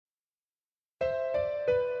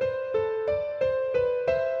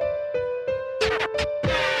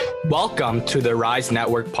Welcome to the Rise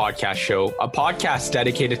Network podcast show, a podcast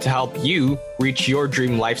dedicated to help you reach your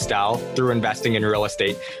dream lifestyle through investing in real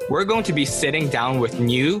estate. We're going to be sitting down with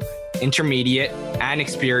new, intermediate, and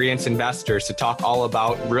experienced investors to talk all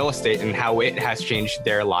about real estate and how it has changed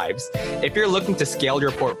their lives. If you're looking to scale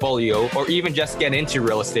your portfolio or even just get into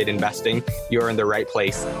real estate investing, you're in the right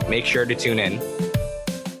place. Make sure to tune in.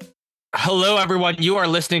 Hello, everyone. You are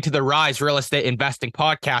listening to the Rise Real Estate Investing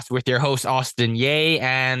Podcast with your host, Austin Ye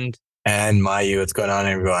and Mayu. What's going on,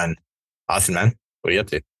 everyone? Austin, man. What are you up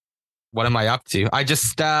to? What am I up to? I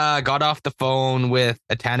just got off the phone with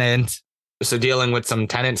a tenant. So dealing with some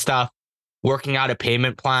tenant stuff, working out a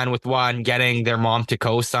payment plan with one, getting their mom to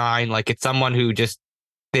co-sign. Like it's someone who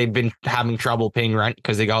they've been having trouble paying rent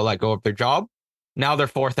because they got let go of their job. Now they're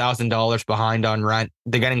 $4,000 behind on rent.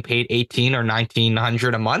 They're getting paid $1,800 or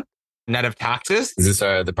 $1,900 a month. Net of taxes. Is this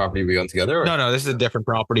the property we own together? Or? No, this is a different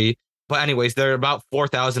property. But anyways, they're about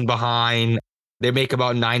 $4,000 behind. They make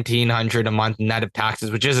about $1,900 a month net of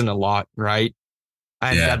taxes, which isn't a lot, right?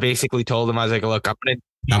 And I basically told them, I was like, look,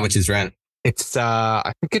 How much is rent? It's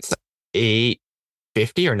I think it's $850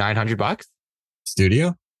 or $900.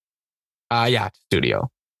 Studio? Yeah, studio.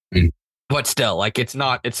 But still, like it's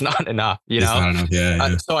not enough, you know? Not enough.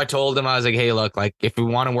 Yeah. So I told him, I was like, hey, look, like if we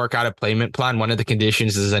want to work out a payment plan, one of the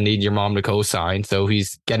conditions is I need your mom to co-sign. So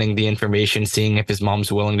he's getting the information, seeing if his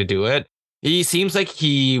mom's willing to do it. He seems like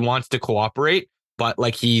he wants to cooperate, but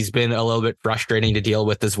like he's been a little bit frustrating to deal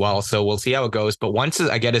with as well. So we'll see how it goes. But once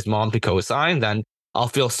I get his mom to co-sign, then I'll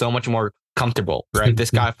feel so much more comfortable, right?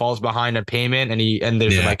 This guy falls behind a payment and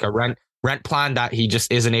there's like a rent plan that he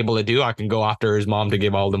just isn't able to do. I can go after his mom to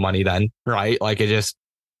give all the money then, right? Like it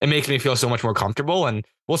makes me feel so much more comfortable, and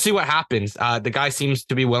we'll see what happens. The guy seems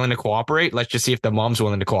to be willing to cooperate. Let's just see if the mom's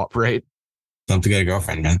willing to cooperate. Time to get a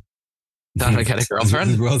girlfriend, man. Time to get a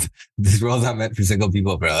girlfriend? This world's not meant for single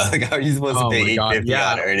people, bro. Like how are you supposed to pay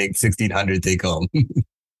 $850 on earning $1,600 take home?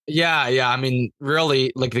 Yeah. I mean,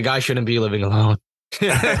 really, like the guy shouldn't be living alone.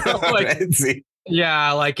 Yeah,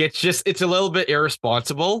 like it's a little bit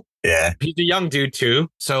irresponsible. Yeah. He's a young dude too.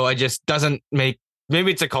 So it just doesn't maybe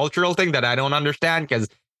it's a cultural thing that I don't understand, because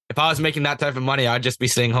if I was making that type of money, I'd just be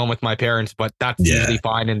staying home with my parents, but that's usually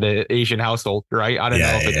fine in the Asian household, right? I don't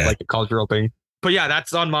know if it's like a cultural thing. But yeah,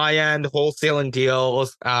 that's on my end, wholesaling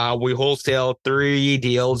deals. We wholesale 3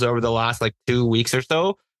 deals over the last like 2 weeks or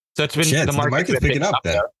so. So it's been the market's picking up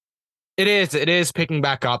then. It is picking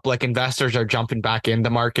back up. Like investors are jumping back in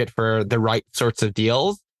the market for the right sorts of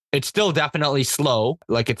deals. It's still definitely slow.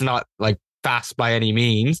 Like it's not like fast by any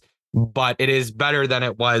means, but it is better than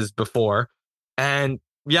it was before. And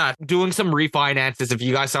yeah, doing some refinances. If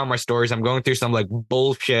you guys saw my stories, I'm going through some like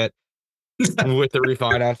bullshit with the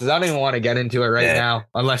refinances. I don't even want to get into it right now,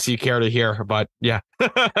 unless you care to hear. But yeah,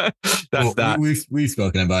 that. We've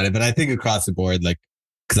spoken about it, but I think across the board, like,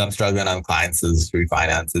 because I'm struggling on clients'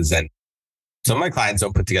 refinances, and some of my clients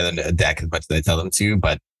don't put together a deck as much as I tell them to,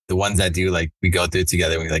 but the ones that do, like we go through it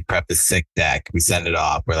together. We like prep the sick deck. We send it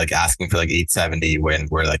off. We're like asking for like 870 when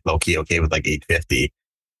we're like low key okay with like 850.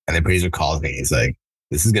 And the appraiser calls me. He's like,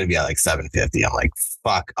 this is going to be at like 750. I'm like,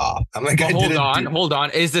 fuck off. I'm like, hold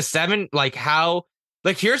on. Is the 7 like how,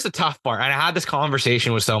 like, here's the tough part. And I had this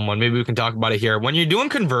conversation with someone. Maybe we can talk about it here. When you're doing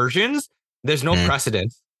conversions, there's no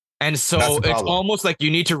precedence. And so it's almost like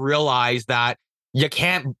you need to realize that you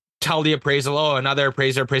can't tell the appraisal, another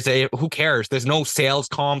appraiser, who cares? There's no sales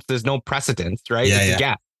comps. There's no precedence, right? It's a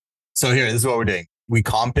gap. So here, this is what we're doing. We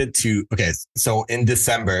comp it to, so in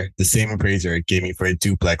December, the same appraiser gave me for a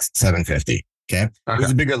duplex 750. Okay. It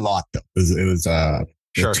was a bigger lot though. It was a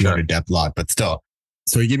 200 depth lot, but still.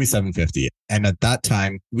 So he gave me 750. And at that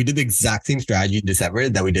time, we did the exact same strategy in December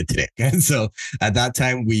that we did today. Okay? So at that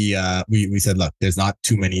time, we said, look, there's not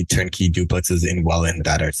too many turnkey duplexes in Welland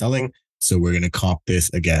that are selling. So we're going to comp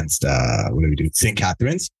this against, what do we do? St.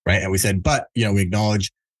 Catharines, right? And we said, but, we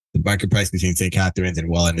acknowledge the market price between St. Catharines and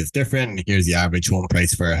Welland is different. And here's the average home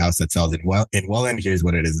price for a house that sells in Welland. Here's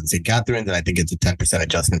what it is in St. Catharines. And I think it's a 10%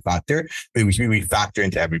 adjustment factor. We factor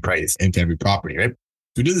into every price, into every property, right?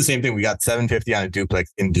 So we did the same thing. We got 750 on a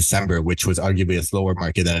duplex in December, which was arguably a slower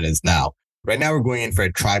market than it is now. Right now, we're going in for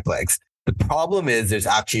a triplex. The problem is there's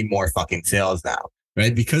actually more fucking sales now.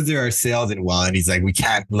 Right? Because there are sales in Welland, he's like, we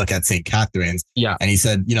can't look at St. Catharines. Yeah. And he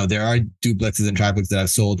said, there are duplexes and triplexes that have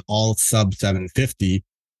sold all sub 750,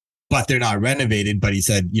 but they're not renovated. But he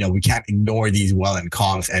said, we can't ignore these Welland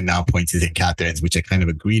comps and now point to St. Catharines, which I kind of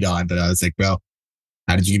agreed on. But I was like, bro,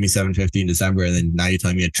 how did you give me 750 in December? And then now you're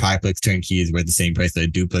telling me a triplex turnkey is worth the same price that a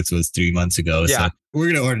duplex was 3 months ago. Yeah. So we're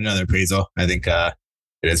going to order another appraisal. I think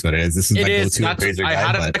It is what it is. This is It my is. go-to appraiser I guy.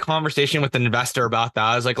 had a conversation with an investor about that.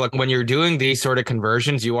 I was like, look, when you're doing these sort of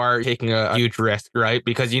conversions, you are taking a huge risk, right?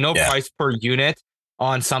 Because price per unit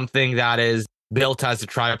on something that is built as a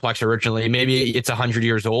triplex originally, maybe it's 100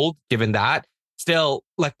 years old, given that. Still,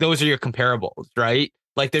 like those are your comparables, right?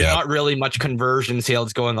 Like there's not really much conversion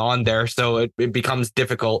sales going on there. So it becomes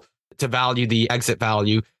difficult to value the exit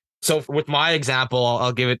value. So with my example,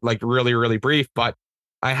 I'll give it like really, really brief, but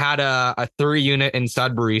I had a 3-unit in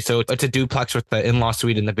Sudbury. So it's a duplex with the in-law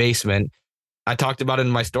suite in the basement. I talked about it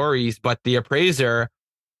in my stories, but the appraiser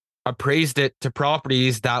appraised it to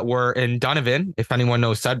properties that were in Donovan. If anyone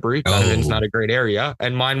knows Sudbury, Donovan's not a great area.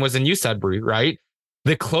 And mine was in New Sudbury, right?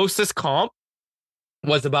 The closest comp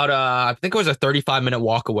was about I think it was a 35-minute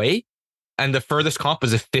walk away. And the furthest comp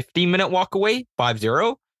was a 50-minute walk away,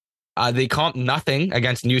 50. They comp nothing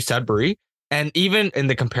against New Sudbury. And even in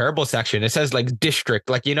the comparable section, it says like district,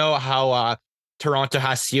 like, how Toronto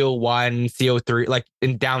has CO1, CO3, like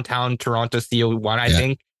in downtown Toronto, CO1, I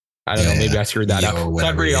think. I don't know. Maybe I screwed that up.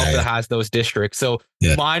 Sudbury also has those districts. So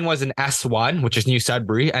mine was an S1, which is New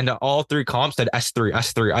Sudbury. And all 3 comps said S3,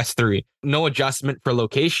 S3, S3. No adjustment for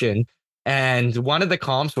location. And one of the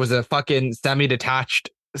comps was a fucking semi-detached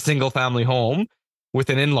single family home with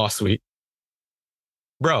an in-law suite.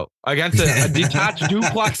 Bro, against a detached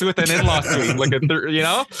duplex with an in-law suite, like he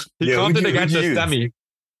comped it against a semi.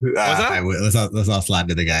 Let's not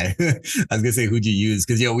slander the guy. I was gonna say, who'd you use?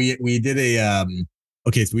 Because we did a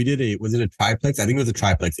was it a triplex? I think it was a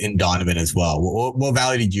triplex in Donovan as well. What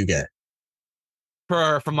value did you get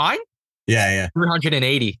for mine? Yeah,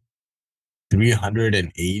 380.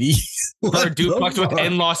 380 for a duplex with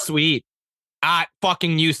in-law suite at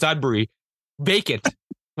fucking New Sudbury, vacant.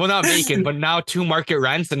 Well, not vacant, but now 2 market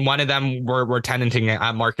rents, and one of them were tenanting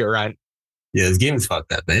at market rent. Yeah, this game is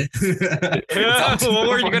fucked up, man. What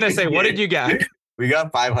were you gonna say? What did you get? We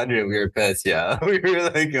got 500. We were pissed. Yeah, we were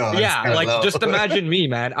like, just imagine me,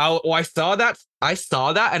 man. I saw that,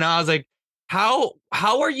 and I was like, how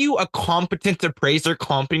are you a competent appraiser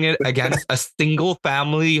comping it against a single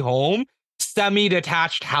family home,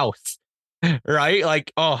 semi-detached house? Right?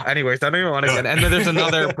 Like, anyways, I don't even want to get. And then there's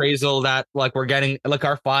another appraisal that like we're getting, like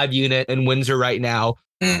our 5-unit in Windsor right now.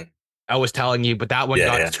 I was telling you, but that one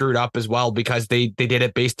got screwed up as well because they did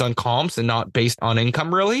it based on comps and not based on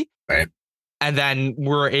income, really. Right. And then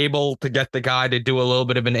we're able to get the guy to do a little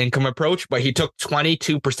bit of an income approach, but he took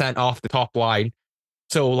 22% off the top line.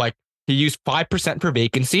 So like he used 5% for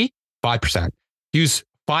vacancy, 5%. He used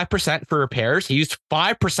 5% for repairs. He used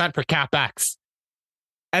 5% for CapEx.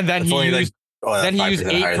 And then he used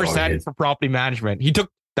 8% for property management. He took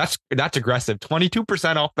that's aggressive.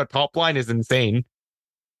 22% off the top line is insane,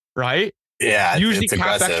 right? Yeah. Usually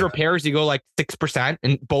CapEx repairs you go like 6%,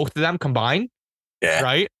 and both of them combined. Yeah.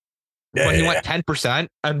 Right. Yeah, but he went 10%,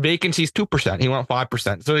 and vacancies 2%. He went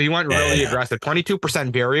 5%. So he went really aggressive.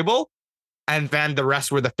 22% variable, and then the rest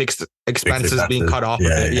were the fixed expenses being cut off of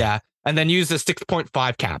it. Yeah. And then used a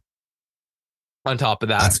 6.5 cap. On top of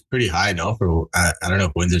that, that's pretty high, no? For I don't know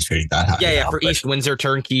if Windsor's trading that high. Yeah, for East Windsor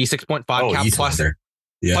turnkey, 6.5 cap East plus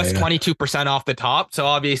 22% off the top. So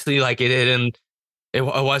obviously, like it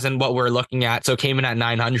wasn't what we're looking at. So it came in at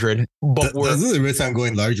 900. But this is the risk I'm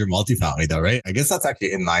going larger multifamily, though, right? I guess that's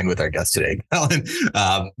actually in line with our guest today, Alan.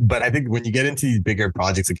 But I think when you get into these bigger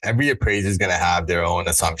projects, like every appraiser is going to have their own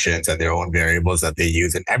assumptions and their own variables that they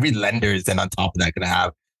use, and every lender is then on top of that going to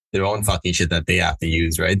have their own fucking shit that they have to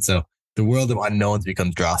use, right? So the world of unknowns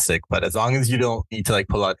becomes drastic, but as long as you don't need to like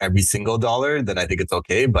pull out every single dollar, then I think it's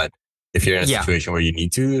okay. But if you're in a situation where you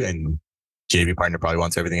need to, and JV partner probably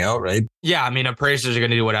wants everything out, right? Yeah, I mean, appraisers are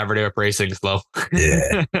going to do whatever to appraise things low.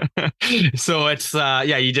 Yeah. So it's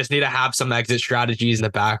you just need to have some exit strategies in the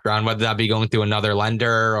background, whether that be going through another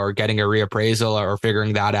lender or getting a reappraisal or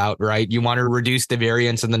figuring that out, right? You want to reduce the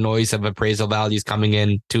variance and the noise of appraisal values coming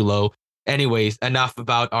in too low. Anyways, enough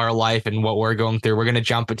about our life and what we're going through. We're going to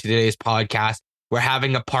jump into today's podcast. We're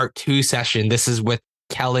having a part 2 session. This is with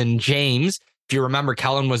Kellen James. If you remember,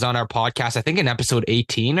 Kellen was on our podcast, I think in episode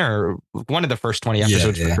 18 or one of the first 20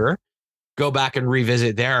 episodes for sure. Go back and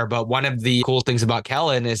revisit there. But one of the cool things about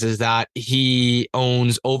Kellen is that he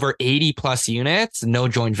owns over 80 plus units, no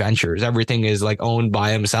joint ventures. Everything is like owned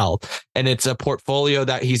by himself. And it's a portfolio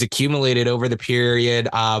that he's accumulated over the period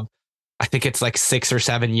of, I think it's like 6 or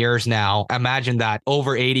 7 years now. Imagine that,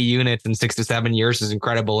 over 80 units in 6 to 7 years is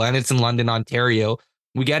incredible. And it's in London, Ontario.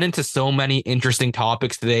 We get into so many interesting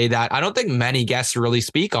topics today that I don't think many guests really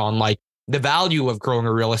speak on, like the value of growing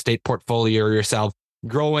a real estate portfolio yourself,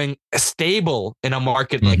 growing stable in a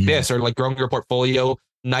market like this, or like growing your portfolio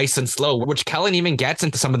nice and slow, which Kellen even gets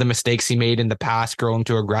into some of the mistakes he made in the past, growing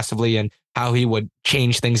too aggressively and how he would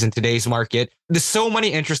change things in today's market. There's so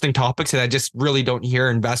many interesting topics that I just really don't hear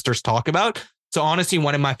investors talk about. So honestly,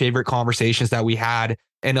 one of my favorite conversations that we had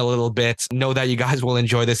in a little bit. Know that you guys will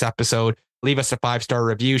enjoy this episode. Leave us a 5-star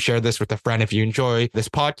review. Share this with a friend if you enjoy this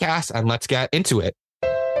podcast, and let's get into it.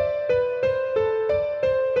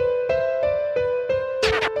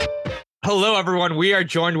 Hello, everyone. We are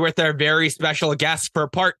joined with our very special guest for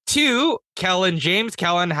part 2, Kellen James.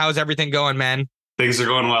 Kellen, how's everything going, man? Things are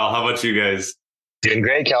going well. How about you guys? Doing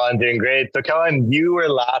great, Kellen. Doing great. So, Kellen, you were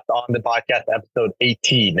last on the podcast episode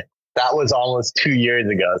 18. That was almost 2 years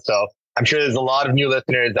ago. So I'm sure there's a lot of new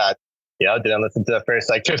listeners that, didn't listen to the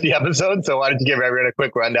first 50 episodes. So why don't you give everyone a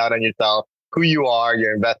quick rundown on yourself, who you are,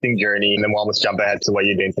 your investing journey, and then we'll almost jump ahead to what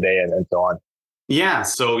you're doing today and so on. Yeah.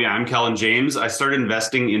 So I'm Kellen James. I started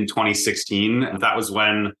investing in 2016. That was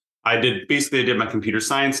when I did my computer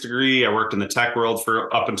science degree. I worked in the tech world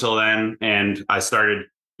for up until then, and I started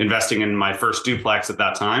investing in my first duplex at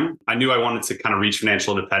that time. I knew I wanted to kind of reach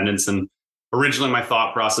financial independence, and originally my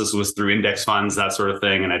thought process was through index funds, that sort of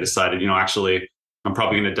thing. And I decided, actually, I'm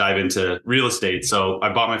probably going to dive into real estate. So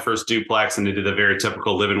I bought my first duplex and I did the very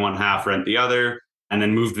typical live in one half, rent the other, and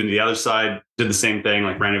then moved into the other side, did the same thing,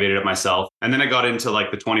 renovated it myself. And then I got into the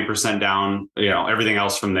 20% down, everything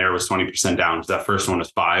else from there was 20% down. That first one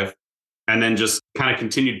was 5. And then just kind of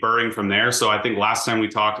continued burring from there. So I think last time we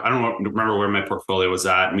talked, I don't remember where my portfolio was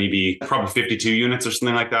at, probably 52 units or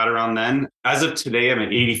something like that around then. As of today, I'm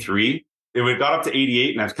at 83. It got up to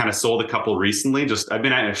 88 and I've kind of sold a couple recently. I've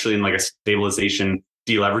been actually in a stabilization,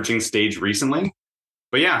 deleveraging stage recently.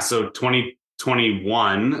 But yeah, so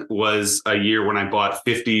 2021 was a year when I bought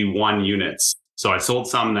 51 units. So I sold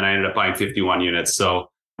some and then I ended up buying 51 units. So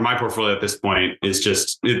my portfolio at this point is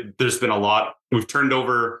there's been a lot. We've turned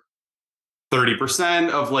over 30%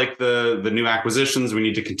 of the new acquisitions. We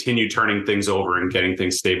need to continue turning things over and getting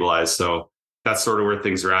things stabilized. So that's sort of where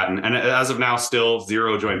things are at. And as of now, still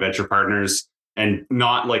 0 joint venture partners and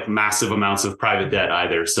not massive amounts of private debt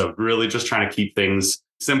either. So really just trying to keep things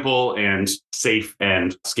simple and safe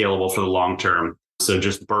and scalable for the long term. So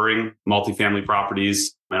just burring multifamily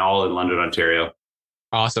properties and all in London, Ontario.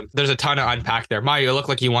 Awesome. There's a ton to unpack there. Mario, you look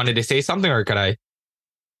like you wanted to say something, or could I?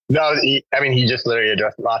 No, he just literally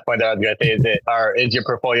addressed the last point that I was going to say. Is your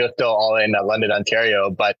portfolio still all in London,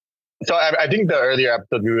 Ontario? But so I think the earlier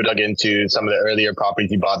episode, we would dug into some of the earlier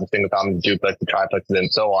properties you bought, the single family, the duplex, the triplexes,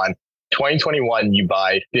 and so on. 2021, you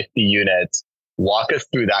buy 50 units. Walk us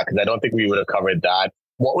through that, because I don't think we would have covered that.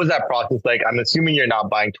 What was that process like? I'm assuming you're not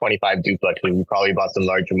buying 25 duplexes. You probably bought some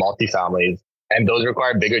larger multifamilies, and those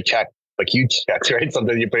require bigger checks, huge checks, right?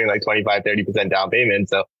 Sometimes you're putting 25, 30% down payment.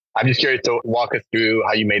 So I'm just curious to walk us through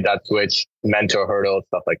how you made that switch, mentor hurdles,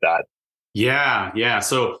 stuff like that. Yeah.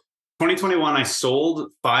 So 2021, I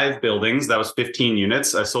sold 5 buildings. That was 15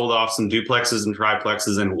 units. I sold off some duplexes and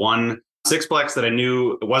triplexes and one 6-plex that I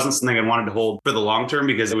knew it wasn't something I wanted to hold for the long term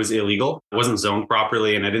because it was illegal. It wasn't zoned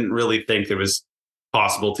properly, and I didn't really think it was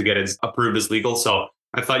possible to get it approved as legal. So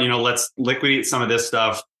I thought, let's liquidate some of this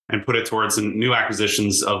stuff and put it towards some new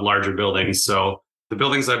acquisitions of larger buildings. So the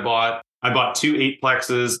buildings I bought 2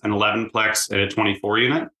 8-plexes, an 11-plex, and a 24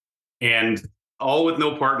 unit, and all with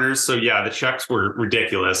no partners. So yeah, the checks were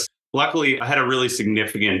ridiculous. Luckily, I had a really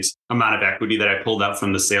significant amount of equity that I pulled out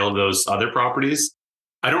from the sale of those other properties.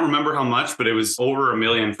 I don't remember how much, but it was over $1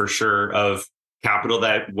 million for sure of capital,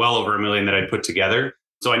 well over $1 million that I put together.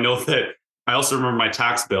 So I know that I also remember my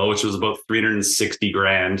tax bill, which was about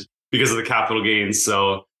 $360,000 because of the capital gains.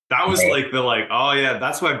 So that was oh yeah,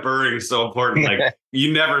 that's why burring is so important.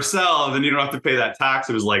 You never sell and then you don't have to pay that tax.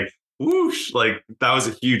 It was whoosh, that was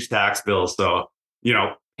a huge tax bill. So,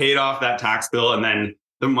 paid off that tax bill, and then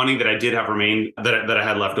the money that I did have remained that I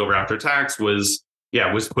had left over after tax was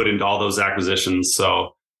put into all those acquisitions.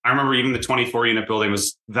 So I remember even the 24 unit building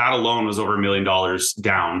alone was over $1 million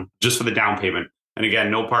down just for the down payment. And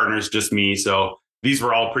again, no partners, just me. So these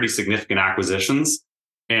were all pretty significant acquisitions.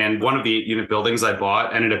 And one of the 8-unit buildings I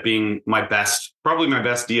bought ended up being probably my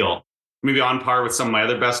best deal, maybe on par with some of my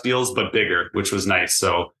other best deals, but bigger, which was nice.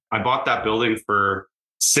 So I bought that building for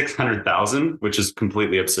 $600,000, which is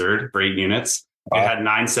completely absurd for 8 units. Wow. It had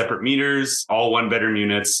 9 separate meters, all 1-bedroom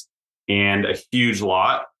units, and a huge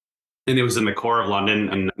lot. And it was in the core of London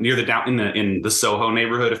and near in the Soho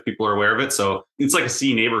neighborhood, if people are aware of it. So it's like a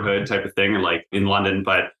C neighborhood type of thing, or in London,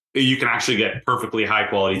 but you can actually get perfectly high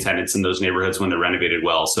quality tenants in those neighborhoods when they're renovated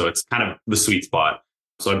well. So it's kind of the sweet spot.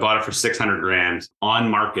 So I bought it for $600,000 on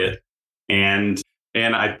market, and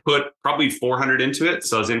I put probably 400 into it.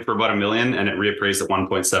 So I was in for about $1 million, and it reappraised at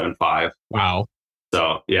 1.75. Wow.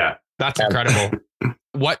 So yeah, that's incredible.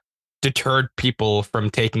 What deterred people from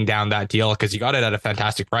taking down that deal? Because you got it at a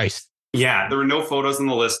fantastic price. Yeah, there were no photos in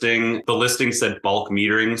the listing. The listing said bulk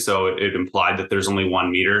metering, so it implied that there's only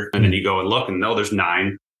 1 meter. And then you go and look and no, there's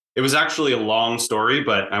 9. It was actually a long story,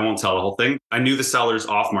 but I won't tell the whole thing. I knew the sellers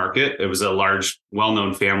off market. It was a large,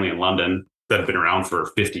 well-known family in London that had been around for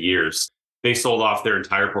 50 years. They sold off their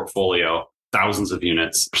entire portfolio, thousands of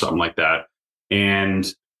units, something like that.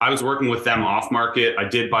 And I was working with them off market. I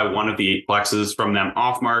did buy one of the 8plexes from them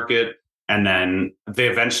off market. And then they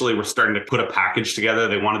eventually were starting to put a package together.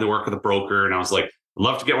 They wanted to work with a broker. And I was like, I'd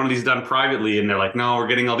love to get one of these done privately. And they're like, no, we're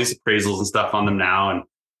getting all these appraisals and stuff on them now. And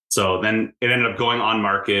so then it ended up going on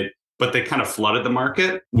market, but they kind of flooded the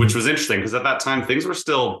market, which was interesting because at that time, things were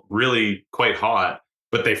still really quite hot,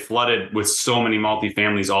 but they flooded with so many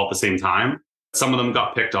multifamilies all at the same time. Some of them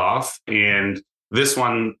got picked off, and this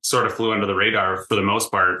one sort of flew under the radar for the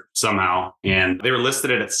most part somehow. And they were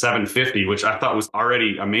listed at $750, which I thought was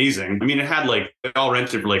already amazing. I mean, it had like, it all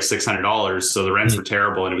rented for like $600. So the rents were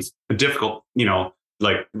terrible and it was difficult,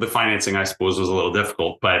 like the financing, I suppose, was a little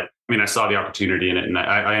difficult, but I mean, I saw the opportunity in it, and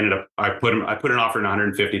I ended up, I put an offer in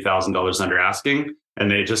 $150,000 under asking, and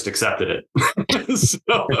they just accepted it. So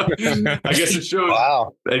I guess it shows,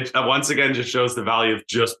 wow. It once again just shows the value of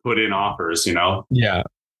just put in offers, Yeah.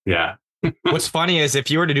 Yeah. What's funny is if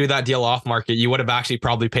you were to do that deal off market, you would have actually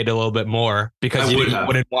probably paid a little bit more because you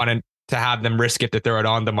wouldn't want to have them risk it to throw it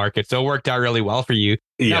on the market. So it worked out really well for you.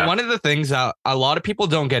 Yeah. Now, one of the things that a lot of people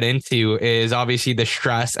don't get into is obviously the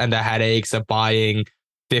stress and the headaches of buying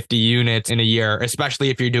 50 units in a year, especially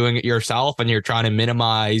if you're doing it yourself and you're trying to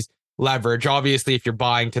minimize leverage. Obviously, if you're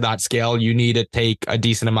buying to that scale, you need to take a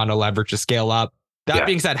decent amount of leverage to scale up. That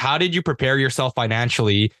being said, how did you prepare yourself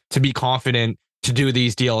financially to be confident to do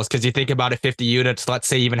these deals? Because you think about it, 50 units, let's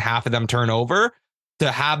say even half of them turn over, to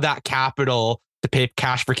have that capital to pay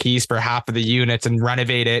cash for keys for half of the units and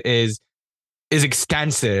renovate it is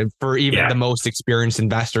extensive for even the most experienced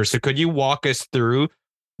investors. So could you walk us through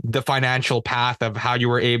the financial path of how you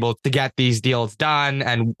were able to get these deals done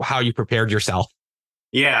and how you prepared yourself?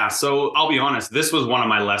 Yeah. So I'll be honest, this was one of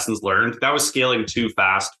my lessons learned. That was scaling too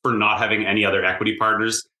fast for not having any other equity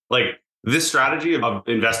partners. Like this strategy of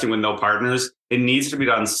investing with no partners, it needs to be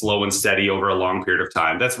done slow and steady over a long period of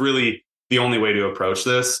time. That's really the only way to approach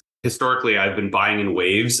this. Historically, I've been buying in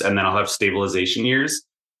waves and then I'll have stabilization years.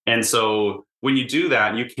 And so when you do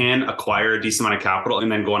that, you can acquire a decent amount of capital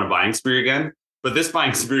and then go on a buying spree again. But this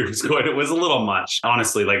buying spree was good. It was a little much,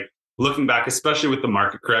 honestly. Like looking back, especially with the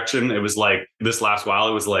market correction, it was like this last while,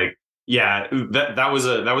 it was like, yeah, that was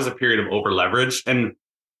a period of over leverage. And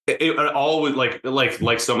it all would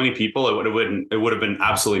like so many people, it would have been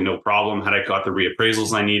absolutely no problem had I got the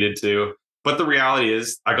reappraisals I needed to. But the reality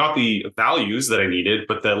is I got the values that I needed,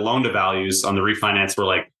 but the loan to values on the refinance were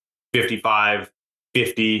like 55,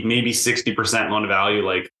 50, maybe 60% loan to value,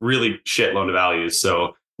 like really shit loan to values.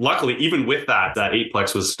 So luckily, even with that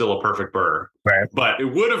 8plex was still a perfect BRRRR. Right. But it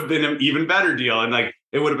would have been an even better deal. And like,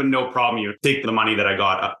 it would have been no problem. You take the money that I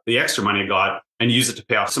got, the extra money I got, and use it to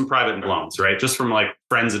pay off some private loans, right? Just from like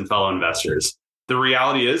friends and fellow investors. The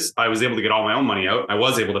reality is I was able to get all my own money out. I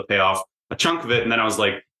was able to pay off a chunk of it. And then I was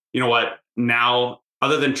like, you know what? Now,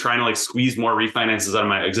 other than trying to like squeeze more refinances out of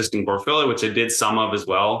my existing portfolio, which I did some of as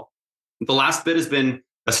well, the last bit has been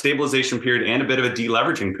a stabilization period and a bit of a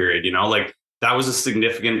deleveraging period. Like that was a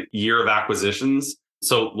significant year of acquisitions.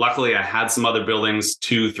 So luckily I had some other buildings,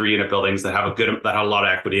 2-3 unit buildings that had a lot of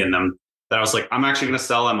equity in them that I was like, I'm actually going to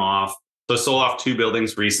sell them off. So I sold off 2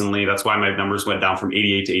 buildings recently. That's why my numbers went down from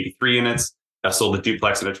 88 to 83 units. I sold a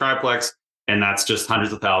duplex and a triplex. And that's just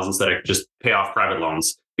hundreds of thousands that I could just pay off private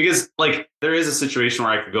loans. Because like there is a situation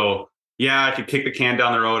where I could go, yeah, I could kick the can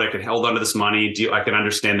down the road. I could hold onto this money. I can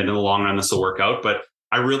understand that in the long run, this will work out. But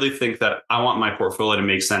I really think that I want my portfolio to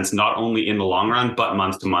make sense, not only in the long run, but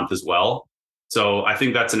month to month as well. So I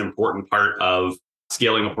think that's an important part of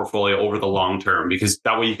scaling a portfolio over the long term, because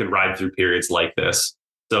that way you can ride through periods like this.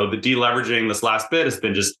 So the deleveraging this last bit has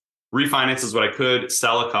been just refinances what I could,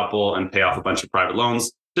 sell a couple and pay off a bunch of private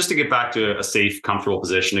loans just to get back to a safe, comfortable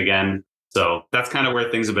position again. So that's kind of where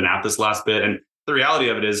things have been at this last bit. And the reality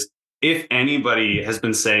of it is, if anybody has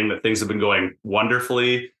been saying that things have been going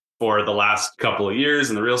wonderfully for the last couple of years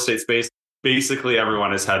in the real estate space, basically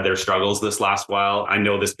everyone has had their struggles this last while. I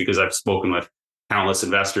know this because I've spoken with countless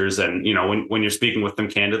investors. And, when you're speaking with them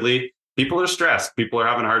candidly, people are stressed. People are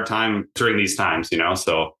having a hard time during these times,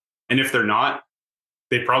 So, and if they're not,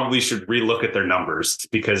 they probably should relook at their numbers,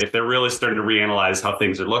 because if they're really starting to reanalyze how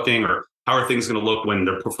things are looking, or how are things going to look when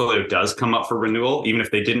their portfolio does come up for renewal, even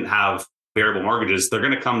if they didn't have variable mortgages, they're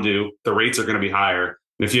going to come due, the rates are going to be higher.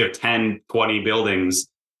 And if you have 10, 20 buildings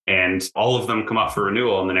and all of them come up for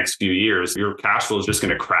renewal in the next few years, your cash flow is just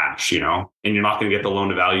going to crash, and you're not going to get the loan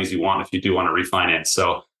to values you want if you do want to refinance.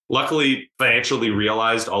 So luckily, financially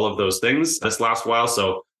realized all of those things this last while.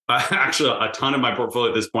 So actually, a ton of my portfolio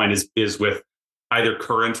at this point is with either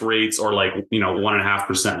current rates or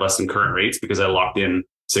 1.5% less than current rates because I locked in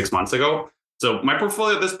 6 months ago. So my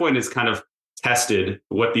portfolio at this point is kind of tested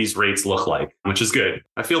what these rates look like, which is good.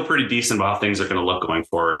 I feel pretty decent about how things are going to look going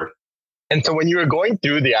forward. And so when you were going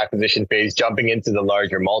through the acquisition phase, jumping into the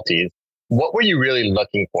larger multis, what were you really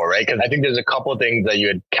looking for, right? Because I think there's a couple of things that you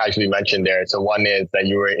had casually mentioned there. So one is that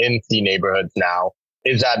you were in C neighborhoods now.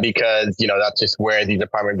 Is that because, that's just where these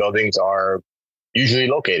apartment buildings are usually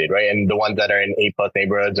located, right? And the ones that are in A+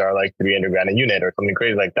 neighborhoods are like $300,000 a unit or something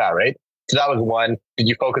crazy like that, right? So that was one. Did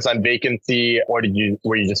you focus on vacancy, or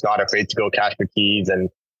were you just not afraid to go cash for keys? And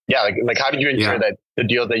yeah, like how did you ensure that the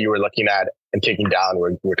deals that you were looking at and taking down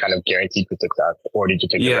were kind of guaranteed for success, or did you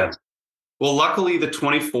take the risk? Well, luckily the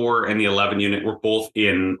 24 and the 11 unit were both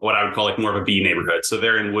in what I would call like more of a B neighborhood. So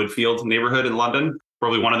they're in Woodfield neighborhood in London,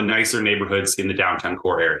 probably one of the nicer neighborhoods in the downtown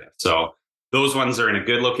core area. So those ones are in a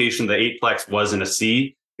good location. The 8plex was in a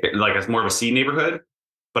C, like it's more of a C neighborhood,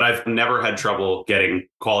 but I've never had trouble getting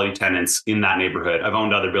quality tenants in that neighborhood. I've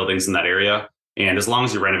owned other buildings in that area. And as long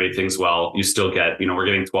as you renovate things well, you still get, we're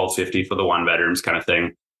getting $1,250 for the 1 bedrooms kind of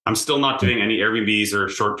thing. I'm still not doing any Airbnbs or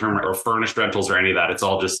short-term or furnished rentals or any of that. It's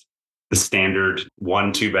all just the standard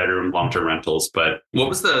 1-2 bedroom long-term rentals. But what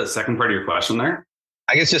was the second part of your question there?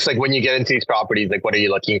 I guess just like when you get into these properties, like what are you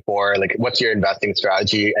looking for? Like what's your investing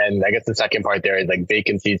strategy? And I guess the second part there is like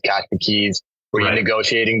vacancies, cash for keys. Were you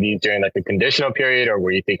negotiating these during like a conditional period, or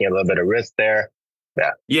were you taking a little bit of risk there?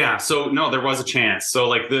 Yeah. So no, there was a chance. So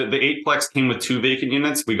like the 8plex came with 2 vacant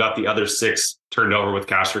units. We got the other 6 turned over with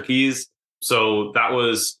cash for keys. So that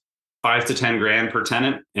was $5 to $10,000 per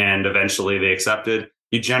tenant. And eventually they accepted.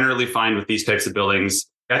 You generally find with these types of buildings,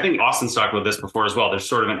 I think Austin's talked about this before as well, there's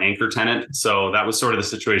sort of an anchor tenant. So that was sort of the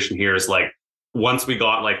situation here is like, once we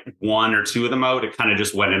got like 1 or 2 of them out, it kind of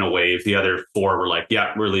just went in a wave. The other 4 were like,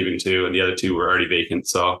 yeah, we're leaving too. And the other 2 were already vacant.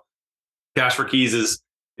 So cash for keys is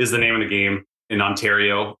the name of the game in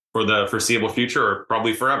Ontario for the foreseeable future, or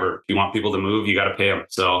probably forever. If you want people to move, you got to pay them.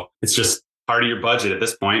 So it's just part of your budget at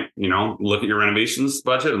this point. Look at your renovations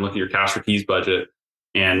budget and look at your cash for keys budget.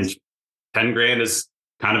 And $10,000 is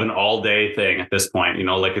kind of an all day thing at this point.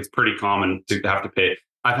 Like it's pretty common to have to pay.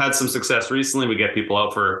 I've had some success recently. We get people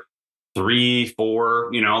out for 3,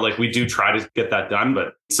 4, like we do try to get that done,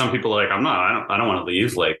 but some people are like, I don't want to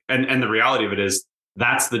leave. Like, and the reality of it is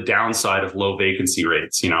that's the downside of low vacancy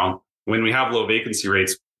rates. When we have low vacancy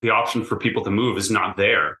rates, the option for people to move is not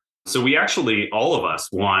there. So we actually, all of us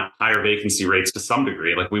want higher vacancy rates to some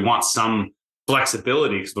degree. Like we want some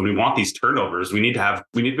flexibility, because when we want these turnovers, we need to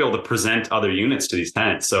be able to present other units to these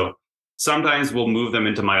tenants. So sometimes we'll move them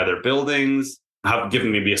into my other buildings, have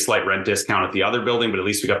given maybe a slight rent discount at the other building, but at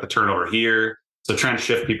least we got the turnover here. So trying to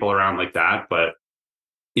shift people around like that. But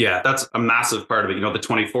yeah, that's a massive part of it. The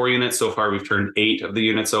 24 units, so far we've turned 8 of the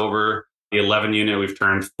units over. The 11 unit, we've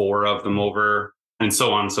turned 4 of them over, and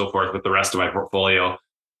so on and so forth with the rest of my portfolio.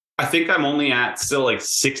 I think I'm only at still like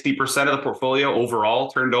 60% of the portfolio overall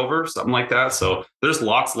turned over, something like that. So there's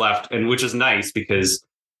lots left, and which is nice because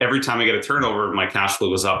every time I get a turnover, my cash flow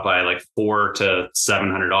goes up by like $400 to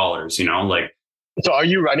 $700, So are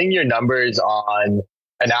you running your numbers on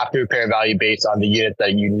an after repair value based on the units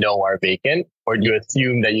that are vacant, or do you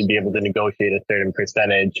assume that you'd be able to negotiate a certain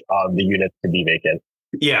percentage of the units to be vacant?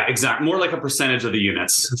 Yeah, exactly. More like a percentage of the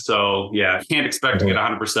units. So yeah, you can't expect to get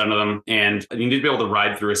 100% of them. And you need to be able to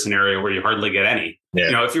ride through a scenario where you hardly get any.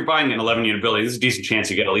 Yeah. If you're buying an 11 unit building, there's a decent chance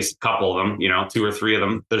you get at least a couple of them, 2 or 3 of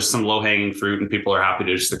them. There's some low hanging fruit and people are happy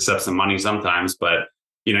to just accept some money sometimes. But,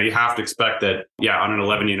 you have to expect that, on an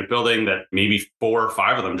 11 unit building that maybe 4 or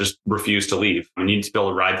 5 of them just refuse to leave. You need to be able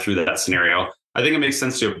to ride through that scenario. I think it makes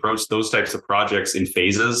sense to approach those types of projects in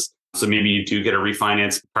phases. So maybe you do get a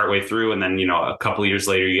refinance partway through, and then, a couple of years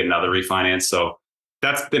later, you get another refinance. So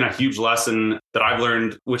that's been a huge lesson that I've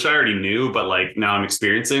learned, which I already knew, but like now I'm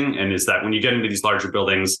experiencing. And is that when you get into these larger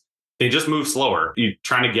buildings, they just move slower. You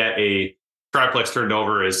trying to get a triplex turned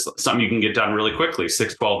over is something you can get done really quickly,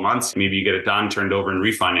 6, 12 months. Maybe you get it done, turned over and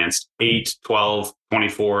refinanced 8, 12,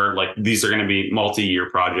 24. Like these are going to be multi-year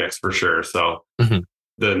projects for sure. So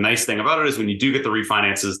the nice thing about it is when you do get the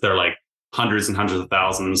refinances, they're like hundreds and hundreds of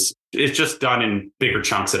thousands. It's just done in bigger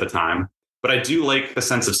chunks at a time. But I do like the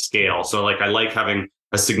sense of scale. So like I like having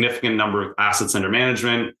a significant number of assets under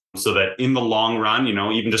management so that in the long run,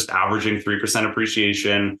 even just averaging 3%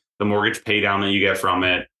 appreciation, the mortgage pay down that you get from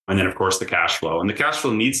it, And then, of course, the cash flow. And the cash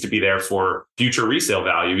flow needs to be there for future resale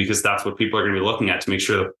value, because that's what people are going to be looking at to make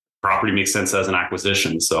sure the property makes sense as an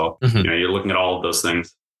acquisition. So, you're looking at all of those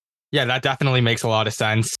things. Yeah, that definitely makes a lot of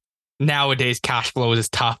sense. Nowadays, cash flow is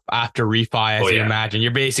tough after refi, as you imagine.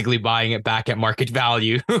 You're basically buying it back at market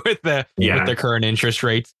value with the current interest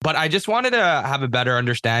rates. But I just wanted to have a better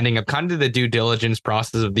understanding of kind of the due diligence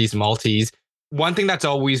process of these multis. One thing that's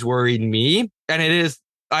always worried me, and it is,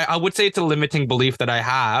 I would say it's a limiting belief that I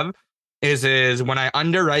have, is when I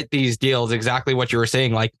underwrite these deals, exactly what you were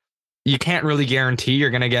saying, like you can't really guarantee you're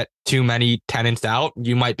going to get too many tenants out.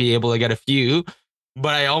 You might be able to get a few,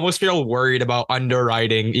 but I almost feel worried about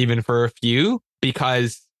underwriting even for a few,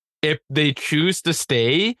 because if they choose to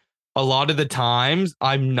stay, a lot of the times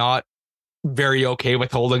I'm not very okay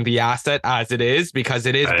with holding the asset as it is, because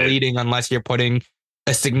it is bleeding unless you're putting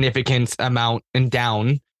a significant amount in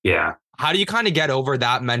down. Yeah. How do you kind of get over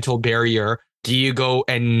that mental barrier? Do you go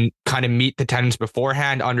and kind of meet the tenants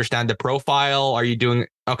beforehand, understand the profile? Are you doing,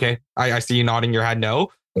 okay, I see you nodding your head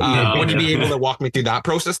no. Would you be able to walk me through that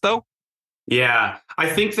process though? Yeah, I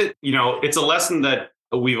think that, it's a lesson that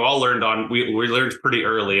we've all learned we learned pretty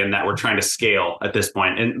early, and that we're trying to scale at this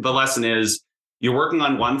point. And the lesson is you're working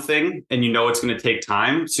on one thing and it's going to take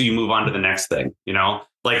time. So you move on to the next thing,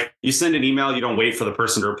 like you send an email, you don't wait for the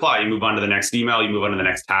person to reply. You move on to the next email, you move on to the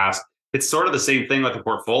next task. It's sort of the same thing with a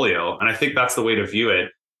portfolio. And I think that's the way to view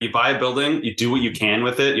it. You buy a building, you do what you can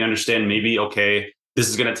with it. You understand maybe, okay, this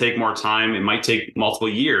is going to take more time. It might take multiple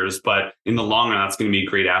years, but in the long run, that's going to be a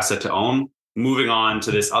great asset to own. Moving on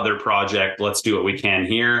to this other project, let's do what we can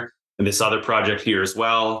here, and this other project here as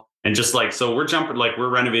well. And just so we're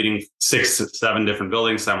renovating 6-7 different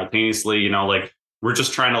buildings simultaneously, we're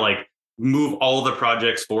just trying to move all the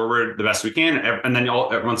projects forward the best we can. And then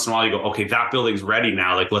every once in a while you go, okay, that building's ready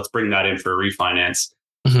now. Let's bring that in for a refinance.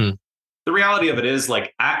 The reality of it is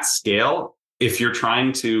at scale, if you're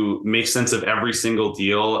trying to make sense of every single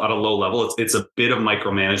deal at a low level, it's a bit of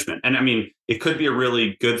micromanagement. And I mean, it could be a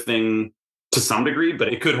really good thing to some degree,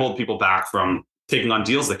 but it could hold people back from taking on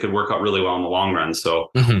deals that could work out really well in the long run.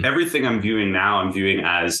 So everything I'm viewing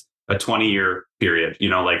as a 20-year period.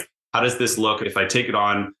 How does this look if I take it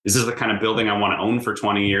on? Is this the kind of building I want to own for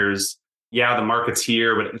 20 years? Yeah, the market's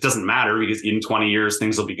here, but it doesn't matter, because in 20 years,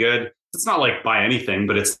 things will be good. It's not buy anything,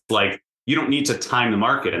 but it's you don't need to time the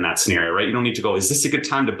market in that scenario, right? You don't need to go, is this a good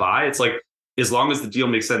time to buy? It's as long as the deal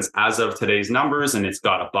makes sense as of today's numbers and it's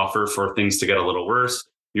got a buffer for things to get a little worse,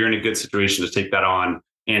 you're in a good situation to take that on.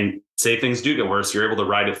 And say things do get worse, you're able to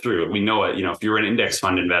ride it through. We know it. If you're an index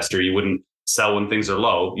fund investor, you wouldn't sell when things are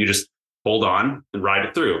low. You just hold on and ride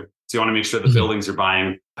it through. So you want to make sure the buildings you're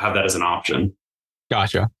buying have that as an option.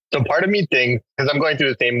 Gotcha. So part of me thinks, because I'm going through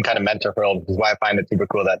the same kind of mental hurdle, which is why I find it super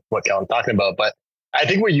cool that's what Kellen's talking about. But I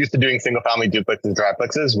think we're used to doing single family duplexes,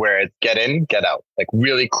 triplexes, where it's get in, get out,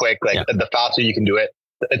 really quick, the faster you can do it.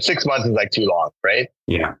 6 months is too long, right?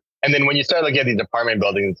 Yeah. And then when you start looking at these apartment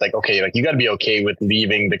buildings, it's okay, you got to be okay with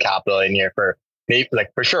leaving the capital in here for maybe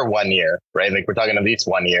for sure 1 year, right? We're talking at least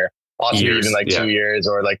 1 year, possibly even 2 years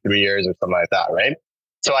or 3 years or something like that, right?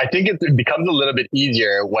 So I think it becomes a little bit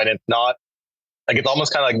easier when it's not it's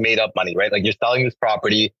almost kind of made up money, right? You're selling this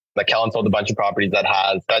property, Kellen sold a bunch of properties that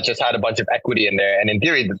just had a bunch of equity in there. And in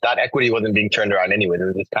theory, that equity wasn't being turned around anyway. It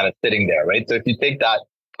was just kind of sitting there, right? So if you take that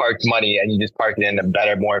parked money and you just park it in a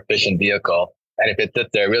better, more efficient vehicle, and if it sits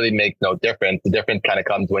there, it really makes no difference. The difference kind of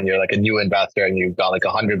comes when you're a new investor and you've got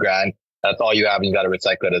 $100,000. That's all you have, and you got to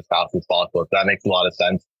recycle it as fast as possible. So that makes a lot of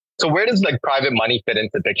sense. So where does private money fit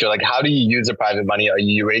into the picture? How do you use the private money? Are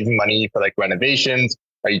you raising money for renovations?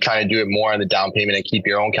 Are you trying to do it more on the down payment and keep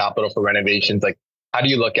your own capital for renovations? How do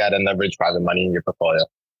you look at and leverage private money in your portfolio?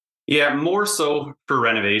 Yeah, more so for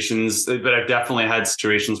renovations, but I've definitely had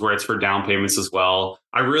situations where it's for down payments as well.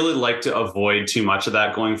 I really like to avoid too much of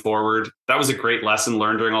that going forward. That was a great lesson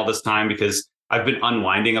learned during all this time, because I've been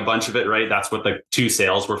unwinding a bunch of it, right? That's what the 2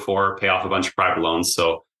 sales were for, pay off a bunch of private loans.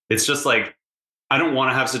 So it's just I don't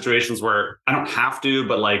want to have situations where I don't have to,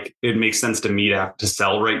 but it makes sense to me to have to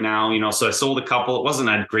sell right now, So I sold a couple. It wasn't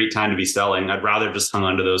a great time to be selling. I'd rather have just hung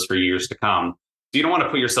onto those for years to come. So you don't want to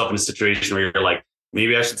put yourself in a situation where you're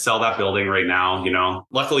maybe I should sell that building right now.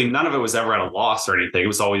 Luckily, none of it was ever at a loss or anything. It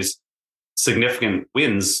was always significant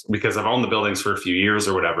wins because I've owned the buildings for a few years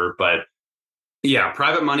or whatever. But yeah,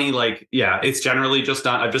 private money, it's generally just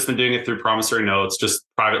done. I've just been doing it through promissory notes, just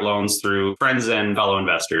private loans through friends and fellow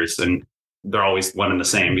investors. And they're always one and the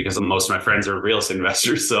same because most of my friends are real estate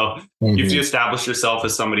investors. So if you establish yourself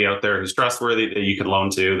as somebody out there who's trustworthy that you can loan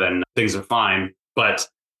to, then things are fine. But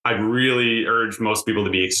I really urge most people to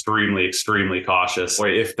be extremely, extremely cautious, or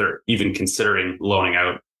if they're even considering loaning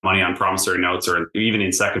out money on promissory notes or even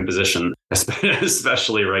in second position,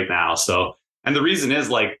 especially right now. So, and the reason is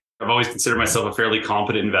like, I've always considered myself a fairly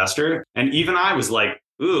competent investor. And even I was like,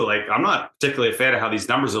 ooh, like I'm not particularly a fan of how these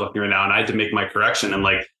numbers are looking right now. And I had to make my correction. And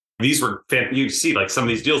like, these were, you see, like some of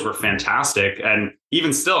these deals were fantastic. And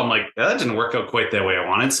even still, I'm like, that didn't work out quite the way I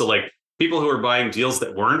wanted. So like people who are buying deals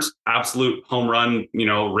that weren't absolute home run,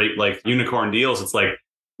 rate like unicorn deals, it's like,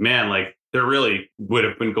 man, like there really would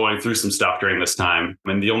have been going through some stuff during this time.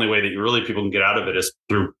 And the only way that people can get out of it is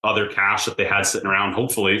through other cash that they had sitting around,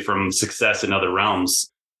 hopefully from success in other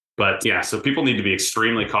realms. But yeah, so people need to be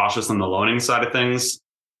extremely cautious on the loaning side of things.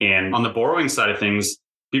 And on the borrowing side of things,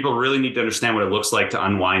 people really need to understand what it looks like to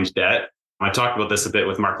unwind debt. I talked about this a bit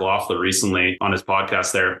with Mark Loeffler recently on his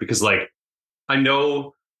podcast there, because like, I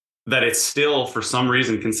know that it's still for some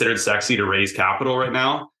reason considered sexy to raise capital right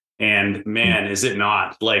now. And man, is it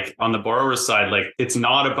not? Like on the borrower side, like it's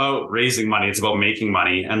not about raising money, it's about making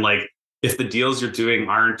money. And like, if the deals you're doing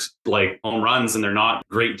aren't like home runs and they're not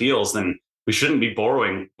great deals, then we shouldn't be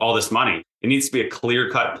borrowing all this money. It needs to be a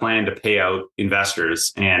clear-cut plan to pay out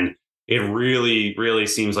investors. And it really, really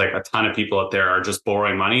seems like a ton of people out there are just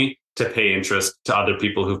borrowing money to pay interest to other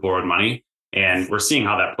people who've borrowed money. And we're seeing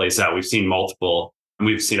how that plays out. We've seen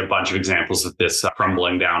a bunch of examples of this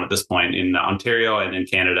crumbling down at this point in Ontario and in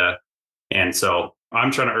Canada. And so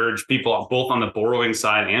I'm trying to urge people both on the borrowing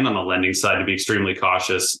side and on the lending side to be extremely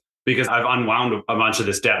cautious, because I've unwound a bunch of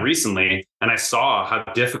this debt recently and I saw how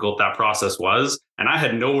difficult that process was. And I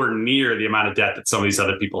had nowhere near the amount of debt that some of these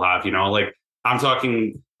other people have, like I'm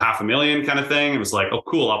talking $500,000 kind of thing. It was like, oh,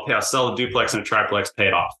 cool. I'll sell a duplex and a triplex, pay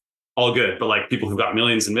it off. All good. But like people who've got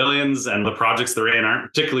millions and millions and the projects they're in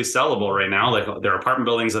aren't particularly sellable right now. Like there are apartment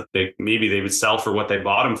buildings that maybe they would sell for what they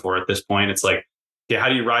bought them for at this point. It's like, okay, how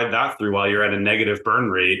do you ride that through while you're at a negative burn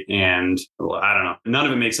rate? And I don't know. None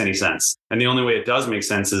of it makes any sense. And the only way it does make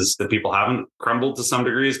sense is that people haven't crumbled to some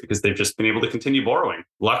degrees because they've just been able to continue borrowing.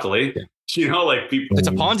 Luckily, like people. It's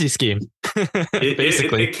a Ponzi scheme.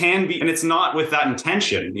 Basically. It can be. And it's not with that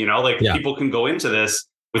intention, people can go into this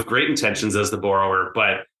with great intentions as the borrower,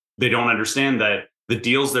 but they don't understand that the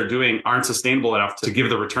deals they're doing aren't sustainable enough to give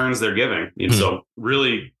the returns they're giving. And so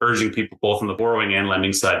really urging people both on the borrowing and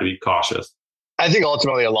lending side to be cautious. I think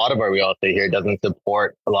ultimately a lot of our real estate here doesn't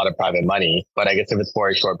support a lot of private money, but I guess if it's for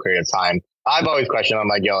a short period of time, I've always questioned, I'm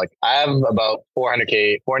like, I have about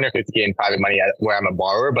 450K in private money where I'm a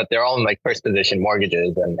borrower, but they're all in like first position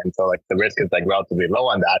mortgages. And so like the risk is like relatively low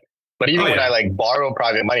on that. But even when I like borrow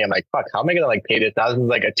private money, I'm like, fuck, how am I going to like pay this? This is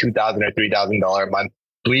like a $2,000 or $3,000 a month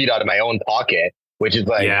bleed out of my own pocket, which is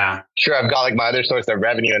like, sure, I've got like my other source of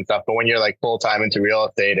revenue and stuff. But when you're like full time into real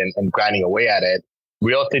estate and grinding away at it,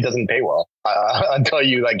 real estate doesn't pay well until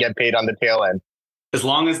you like get paid on the tail end. As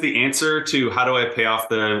long as the answer to how do I pay off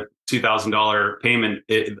the $2,000 payment,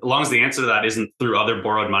 as long as the answer to that isn't through other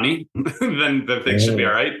borrowed money, then things should be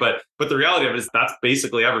all right. But the reality of it is that's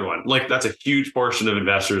basically everyone. Like that's a huge portion of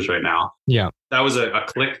investors right now. Yeah. That was a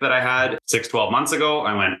click that I had 12 months ago.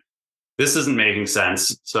 I went, this isn't making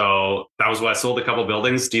sense. So that was why I sold a couple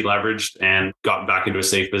buildings, deleveraged, and got back into a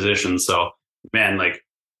safe position. So man,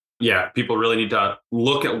 people really need to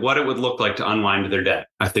look at what it would look like to unwind their debt.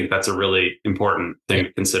 I think that's a really important thing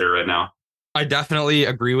to consider right now. I definitely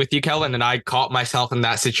agree with you, Kelvin, and I caught myself in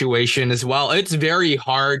that situation as well. It's very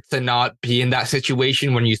hard to not be in that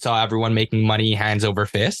situation when you saw everyone making money hands over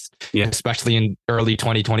fist, especially in early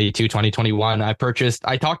 2022, 2021.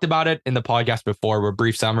 I talked about it in the podcast before, where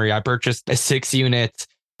brief summary, I purchased a 6-unit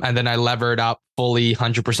and then I levered up fully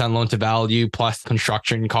 100% loan to value plus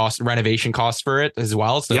construction costs, renovation costs for it as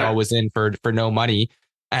well. So I was in for no money.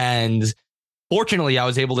 And fortunately, I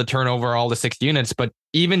was able to turn over all the 6 units. But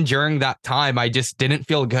even during that time, I just didn't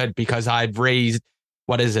feel good because I've raised,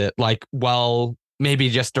 maybe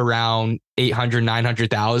just around 800,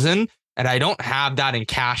 900,000. And I don't have that in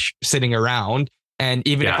cash sitting around. And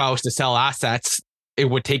even if I was to sell assets, it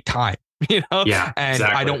would take time.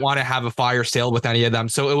 I don't want to have a fire sale with any of them.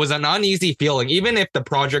 So it was an uneasy feeling, even if the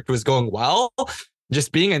project was going well,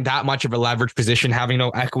 just being in that much of a leverage position, having no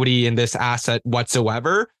equity in this asset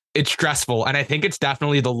whatsoever, it's stressful. And I think it's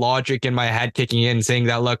definitely the logic in my head kicking in saying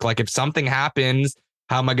that, look, like if something happens,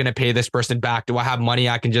 how am I going to pay this person back? Do I have money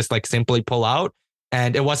I can just like simply pull out?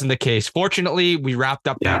 And it wasn't the case. Fortunately, we wrapped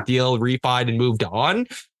up that deal, refied and moved on.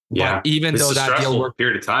 Yeah. But even though that deal worked,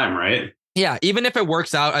 period of time, right? Yeah, even if it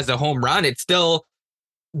works out as a home run,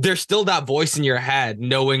 there's still that voice in your head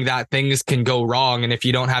knowing that things can go wrong. And if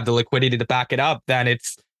you don't have the liquidity to back it up, then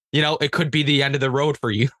it's, it could be the end of the road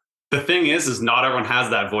for you. The thing is not everyone has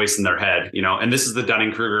that voice in their head, and this is the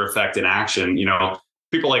Dunning-Kruger effect in action.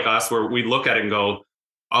 People like us where we look at it and go,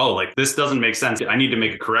 oh, like this doesn't make sense. I need to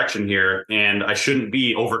make a correction here and I shouldn't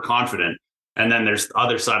be overconfident. And then there's the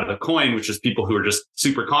other side of the coin, which is people who are just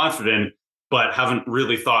super confident, but haven't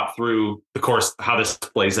really thought through the course, how this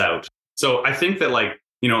plays out. So I think that like,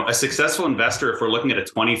 a successful investor, if we're looking at a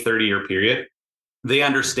 20, 30 year period, they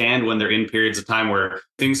understand when they're in periods of time where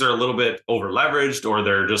things are a little bit over leveraged or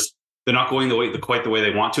they're not going quite the way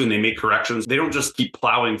they want to, and they make corrections. They don't just keep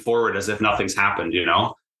plowing forward as if nothing's happened,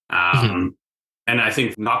 And I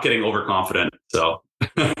think not getting overconfident. So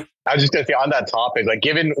I was just going to say on that topic, like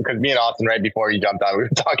because me and Austin, right before you jumped on, we were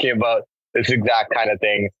talking about this exact kind of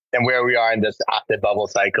thing and where we are in this asset bubble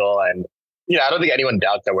cycle. And, I don't think anyone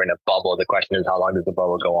doubts that we're in a bubble. The question is, how long does the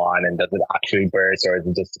bubble go on, and does it actually burst, or is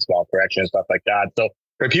it just a small correction and stuff like that? So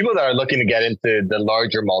for people that are looking to get into the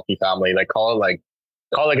larger multifamily, like call it like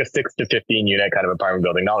a 6 to 15 unit kind of apartment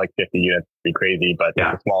building, not like 50 units, be crazy, but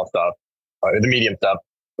the small stuff or the medium stuff.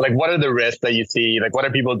 Like, what are the risks that you see? Like, what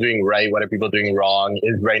are people doing right? What are people doing wrong?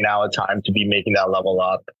 Is right now a time to be making that level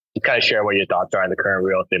up? Just kind of share what your thoughts are on the current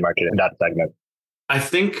real estate market in that segment. I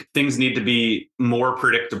think things need to be more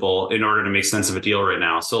predictable in order to make sense of a deal right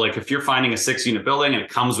now. So like if you're finding a 6-unit building and it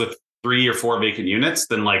comes with 3 or 4 vacant units,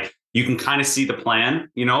 then like you can kind of see the plan,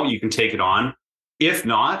 you can take it on. If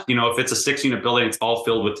not, if it's a 6-unit building, it's all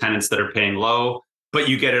filled with tenants that are paying low, but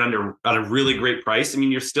you get it at a really great price. I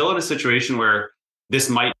mean, you're still in a situation where this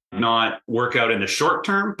might not work out in the short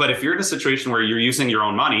term, but if you're in a situation where you're using your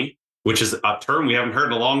own money, which is a term we haven't heard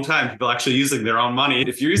in a long time, people actually using their own money.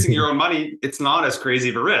 If you're using your own money, it's not as crazy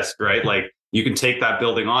of a risk, right? Like you can take that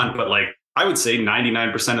building on, but like I would say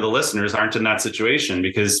 99% of the listeners aren't in that situation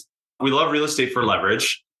because we love real estate for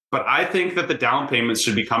leverage. But I think that the down payments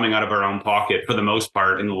should be coming out of our own pocket for the most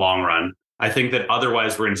part in the long run. I think that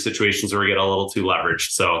otherwise we're in situations where we get a little too leveraged.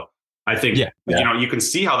 So I think, you can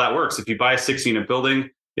see how that works. If you buy a 6-unit building,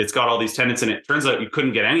 it's got all these tenants in it. Turns out you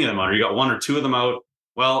couldn't get any of them out, or you got 1 or 2 of them out.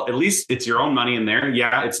 Well, at least it's your own money in there.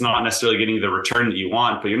 Yeah, it's not necessarily getting you the return that you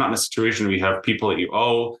want, but you're not in a situation where you have people that you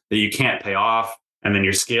owe that you can't pay off. And then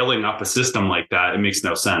you're scaling up a system like that. It makes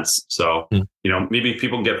no sense. So, maybe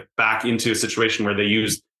people get back into a situation where they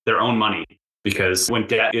use their own money, because when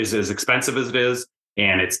debt is as expensive as it is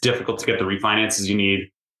and it's difficult to get the refinances you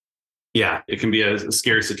need, it can be a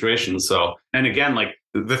scary situation. So, and again, like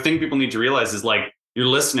the thing people need to realize is like, you're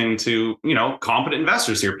listening to, competent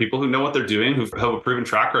investors here, people who know what they're doing, who have a proven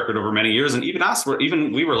track record over many years. And even us,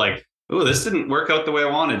 we were like, oh, this didn't work out the way I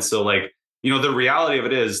wanted. So like, the reality of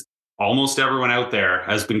it is almost everyone out there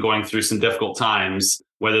has been going through some difficult times,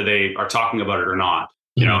 whether they are talking about it or not.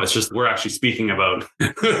 It's just, we're actually speaking about,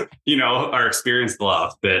 our experience the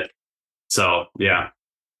last bit. So, yeah.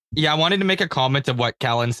 Yeah, I wanted to make a comment of what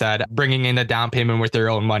Kellen said, bringing in a down payment with their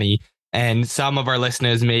own money. And some of our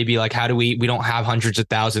listeners may be like, how do we don't have hundreds of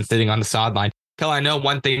thousands sitting on the sideline. Kellen, I know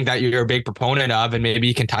one thing that you're a big proponent of, and maybe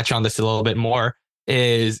you can touch on this a little bit more,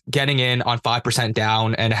 is getting in on 5%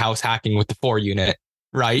 down and house hacking with the 4-unit,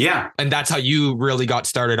 right? Yeah. And that's how you really got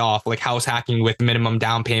started off, like house hacking with minimum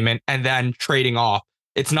down payment and then trading off.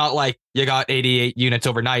 It's not like you got 88 units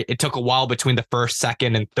overnight. It took a while between the first,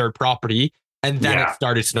 second, and third property. And then it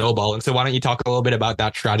started snowballing. So why don't you talk a little bit about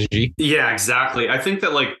that strategy? Yeah, exactly. I think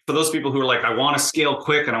that like for those people who are like, I want to scale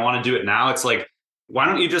quick and I want to do it now, it's like, why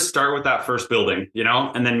don't you just start with that first building,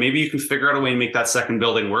 and then maybe you can figure out a way to make that second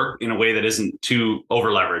building work in a way that isn't too over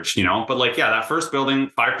leveraged, but like, that first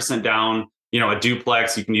building, 5% down, a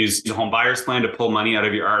duplex, you can use the home buyer's plan to pull money out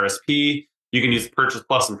of your RSP. You can use purchase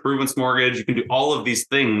plus improvements mortgage. You can do all of these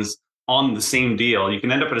things on the same deal. You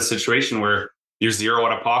can end up in a situation where you're zero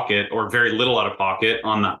out of pocket or very little out of pocket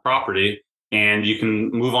on that property. And you can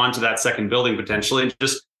move on to that second building potentially and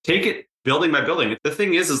just take it building by building. The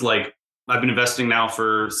thing is like, I've been investing now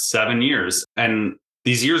for 7 years and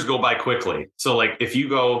these years go by quickly. So like if you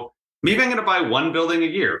go, maybe I'm going to buy 1 building a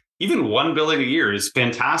year, even 1 building a year is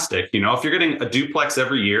fantastic. If you're getting a duplex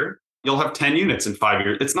every year, you'll have 10 units in 5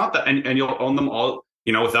 years. It's not that, and you'll own them all,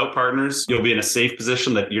 without partners. You'll be in a safe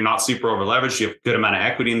position that you're not super over leveraged. You have a good amount of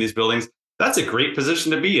equity in these buildings. That's a great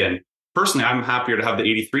position to be in. Personally, I'm happier to have the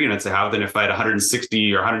 83 units I have than if I had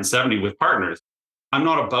 160 or 170 with partners. I'm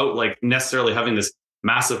not about like necessarily having this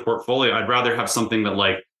massive portfolio. I'd rather have something that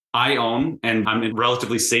like I own and I'm in a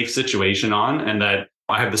relatively safe situation on, and that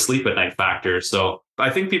I have the sleep at night factor. So I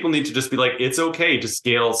think people need to just be like, it's okay to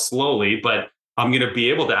scale slowly, but I'm going to be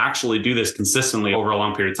able to actually do this consistently over a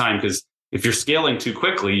long period of time. Because if you're scaling too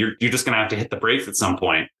quickly, you're just going to have to hit the brakes at some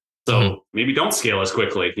point. So maybe don't scale as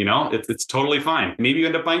quickly, it's totally fine. Maybe you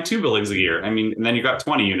end up buying 2 buildings a year. I mean, and then you got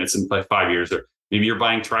 20 units in like 5 years, or maybe you're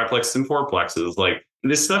buying triplexes and fourplexes. Like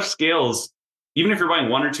this stuff scales even if you're buying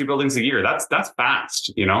 1 or 2 buildings a year, that's fast,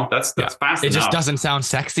 that's fast. It just doesn't sound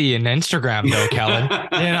sexy in Instagram though, Kellen.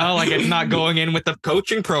 Like it's not going in with the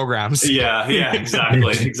coaching programs. Yeah,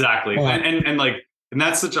 exactly. And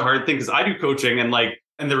that's such a hard thing because I do coaching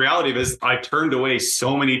and the reality of it is I turned away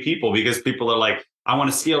so many people because people are like, I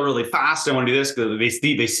want to scale really fast. I want to do this because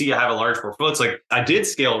they see I have a large portfolio. It's like I did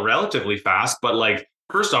scale relatively fast, but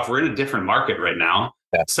first off, we're in a different market right now.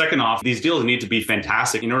 Yeah. Second off, these deals need to be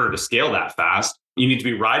fantastic in order to scale that fast. You need to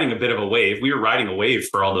be riding a bit of a wave. We were riding a wave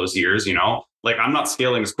for all those years, I'm not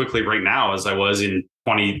scaling as quickly right now as I was in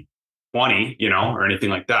 2020, or anything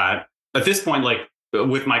like that. At this point,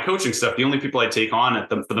 with my coaching stuff, the only people I take on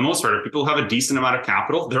for the most part are people who have a decent amount of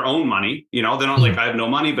capital, their own money. They're not I have no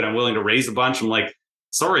money, but I'm willing to raise a bunch. I'm like,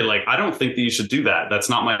 sorry, I don't think that you should do that. That's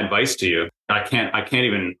not my advice to you.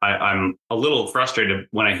 I'm a little frustrated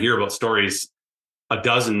when I hear about stories, a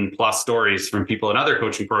dozen plus stories from people in other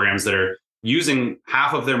coaching programs that are using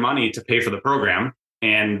half of their money to pay for the program.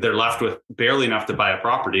 And they're left with barely enough to buy a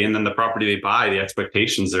property. And then the property they buy, the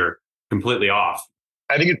expectations are completely off.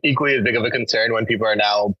 I think it's equally as big of a concern when people are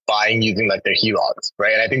now buying using their HELOCs,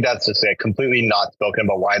 right? And I think that's just completely not spoken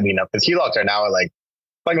about widely enough because HELOCs are now at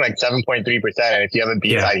fucking 7.3%. And if you have a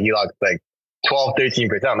B-side HELOC, it's 12,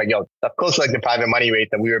 13%. I'm like, yo, that's close to the private money rate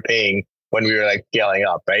that we were paying when we were scaling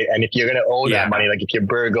up, right? And if you're going to owe that money, if your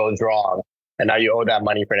BRRRR goes wrong and now you owe that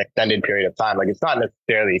money for an extended period of time, it's not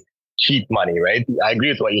necessarily cheap money, right? I agree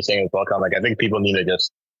with what you're saying as well, Tom. I think people need to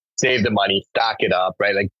just save the money, stack it up,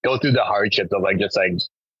 right? Go through the hardships of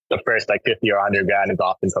the first 50 or 100 grand is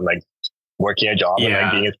often from working a job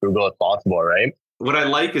and being as frugal as possible, right? What I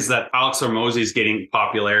like is that Alex Hormozi is getting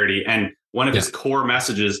popularity. And one of his core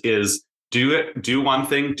messages is do one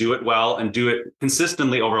thing, do it well, and do it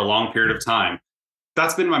consistently over a long period of time.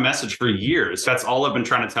 That's been my message for years. That's all I've been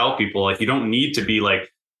trying to tell people. You don't need to be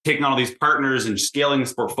taking on all these partners and scaling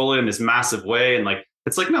this portfolio in this massive way. And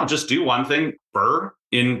it's no, just do one thing, BRRRR,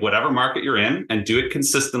 in whatever market you're in and do it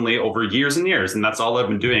consistently over years and years. And that's all I've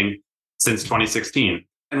been doing since 2016.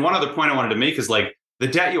 And one other point I wanted to make is the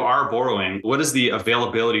debt you are borrowing, what is the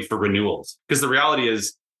availability for renewals? Because the reality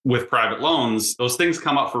is with private loans, those things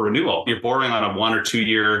come up for renewal. You're borrowing on a 1 or 2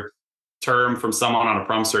 year term from someone on a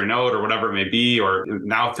promissory note or whatever it may be, or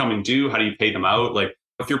now coming due, how do you pay them out?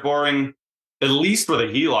 If you're borrowing at least with a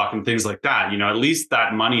HELOC and things like that, at least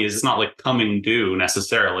that money is not coming due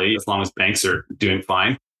necessarily, as long as banks are doing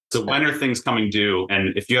fine. So when are things coming due?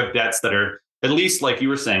 And if you have debts that are at least you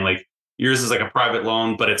were saying, yours is a private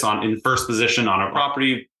loan, but it's in first position on a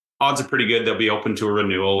property, odds are pretty good they'll be open to a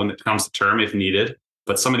renewal when it comes to term if needed.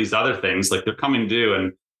 But some of these other things, they're coming due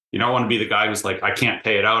and you don't want to be the guy who's I can't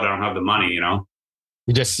pay it out. I don't have the money, You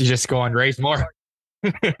just go and raise more.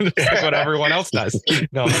 That's what everyone else does.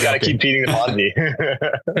 No, you got to keep feeding the Ponzi.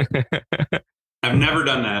 I've never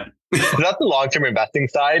done that. So that's the long-term investing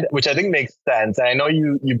side, which I think makes sense. And I know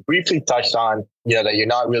you briefly touched on, that you're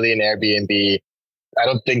not really an Airbnb. I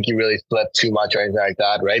don't think you really split too much or anything like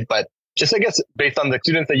that, right? But just, I guess, based on the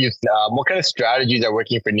students that you've, what kind of strategies are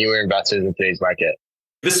working for newer investors in today's market?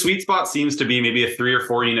 The sweet spot seems to be maybe a 3 or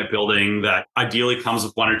 4 unit building that ideally comes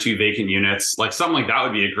with 1 or 2 vacant units. Something like that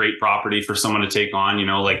would be a great property for someone to take on.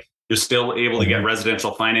 You're still able to get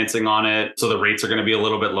residential financing on it. So the rates are going to be a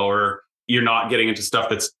little bit lower. You're not getting into stuff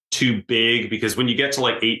that's too big because when you get to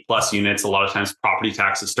 8+ units, a lot of times property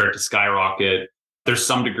taxes start to skyrocket. There's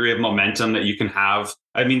some degree of momentum that you can have.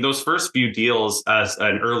 I mean, those first few deals as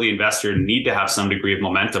an early investor need to have some degree of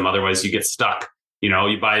momentum. Otherwise you get stuck.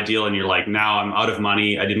 You buy a deal and you're now I'm out of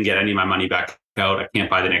money. I didn't get any of my money back out. I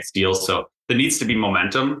can't buy the next deal. So there needs to be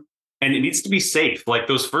momentum and it needs to be safe.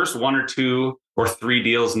 Those first 1 or 2 or 3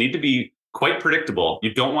 deals need to be quite predictable.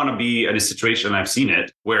 You don't want to be in a situation, and I've seen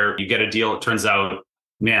it, where you get a deal. It turns out,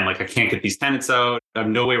 man, I can't get these tenants out. I have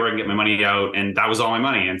no way where I can get my money out. And that was all my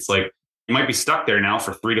money. And it's you might be stuck there now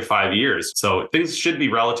for 3 to 5 years. So things should be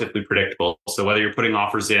relatively predictable. So whether you're putting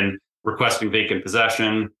offers in, requesting vacant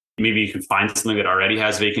possession, maybe you can find something that already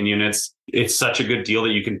has vacant units. It's such a good deal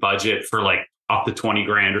that you can budget for up to 20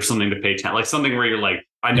 grand or something to pay 10, something where you're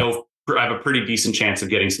I know I have a pretty decent chance of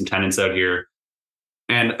getting some tenants out here.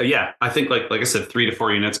 And I think like I said, 3 to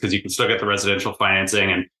 4 units, because you can still get the residential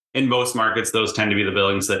financing. And in most markets, those tend to be the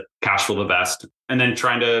buildings that cash flow the best. And then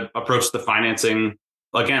trying to approach the financing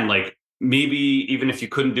again, maybe even if you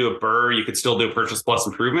couldn't do a BRRRR, you could still do purchase plus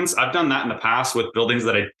improvements. I've done that in the past with buildings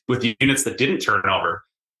with units that didn't turn over.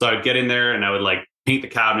 So I'd get in there and I would paint the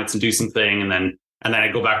cabinets and do something. And then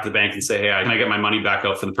I'd go back to the bank and say, hey, can I get my money back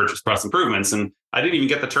out for the purchase plus improvements? And I didn't even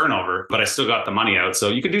get the turnover, but I still got the money out. So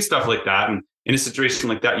you could do stuff like that. And in a situation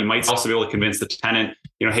like that, you might also be able to convince the tenant,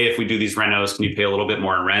 hey, if we do these renos, can you pay a little bit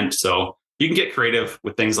more in rent? So you can get creative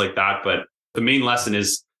with things like that. But the main lesson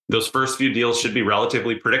is those first few deals should be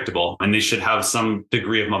relatively predictable and they should have some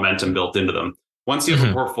degree of momentum built into them. Once you have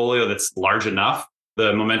a portfolio that's large enough,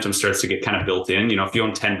 the momentum starts to get kind of built in. You know, if you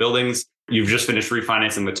own 10 buildings, you've just finished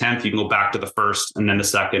refinancing the 10th, you can go back to the first and then the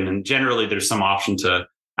second. And generally there's some option to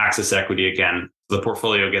access equity again. The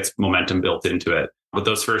portfolio gets momentum built into it. But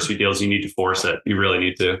those first few deals, you need to force it. You really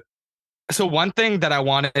need to. So one thing that I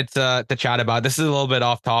wanted to chat about, this is a little bit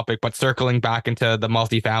off topic, but circling back into the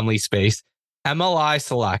multifamily space, MLI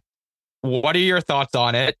Select. What are your thoughts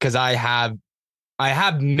on it? Because I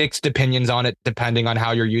have mixed opinions on it depending on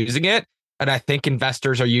how you're using it. And I think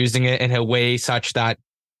investors are using it in a way such that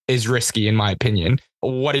is risky, in my opinion.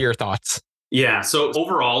 What are your thoughts? Yeah. So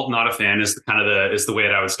overall, not a fan is the way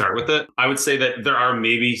that I would start with it. I would say that there are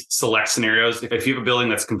maybe select scenarios. If you have a building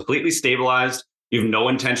that's completely stabilized, you have no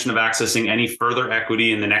intention of accessing any further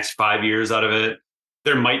equity in the next 5 years out of it,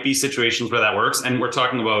 there might be situations where that works. And we're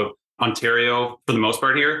talking about Ontario for the most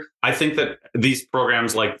part here. I think that these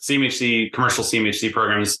programs like CMHC, commercial CMHC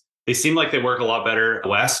programs, they seem like they work a lot better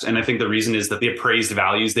west. And I think the reason is that the appraised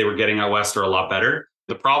values they were getting out west are a lot better.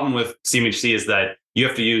 The problem with CMHC is that you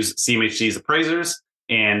have to use CMHC's appraisers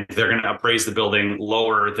and they're going to appraise the building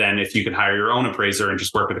lower than if you can hire your own appraiser and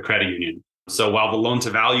just work with a credit union. So while the loan to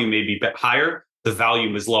value may be a bit higher, the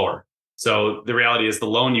value is lower. So the reality is the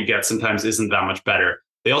loan you get sometimes isn't that much better.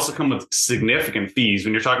 They also come with significant fees.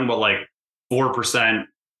 When you're talking about like 4%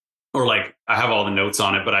 or like, I have all the notes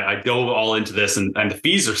on it, but I dove all into this and the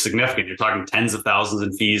fees are significant. You're talking tens of thousands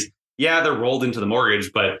in fees. Yeah, they're rolled into the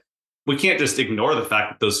mortgage, but we can't just ignore the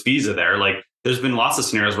fact that those fees are there. Like there's been lots of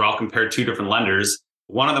scenarios where I'll compare two different lenders.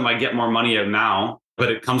 One of them I get more money out now,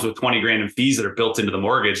 but it comes with 20 grand in fees that are built into the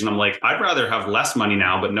mortgage. And I'm like, I'd rather have less money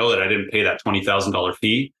now, but know that I didn't pay that $20,000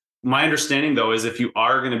 fee. My understanding, though, is if you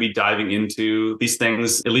are going to be diving into these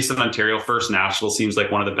things, at least in Ontario, First National seems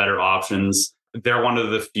like one of the better options. They're one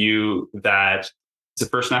of the few that, is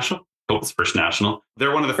it First National? Oh, it's First National.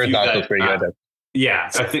 They're one of the First few National's pretty good. Yeah,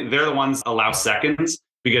 I think they're the ones allow seconds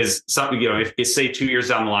because something, if you say 2 years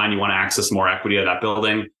down the line, you want to access more equity of that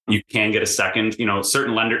building, you can get a second.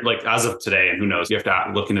 Certain lenders, like as of today, and who knows, you have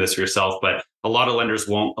to look into this for yourself, but a lot of lenders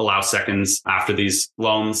won't allow seconds after these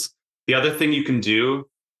loans. The other thing you can do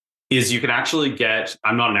is you can actually get,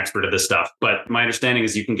 I'm not an expert at this stuff, but my understanding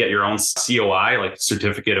is you can get your own COI, like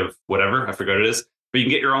certificate of whatever, I forgot what it is, but you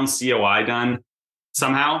can get your own COI done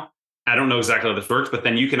somehow. I don't know exactly how this works, but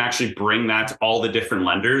then you can actually bring that to all the different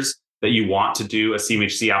lenders that you want to do a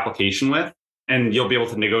CMHC application with, and you'll be able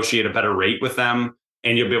to negotiate a better rate with them,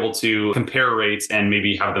 and you'll be able to compare rates and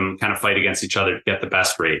maybe have them kind of fight against each other to get the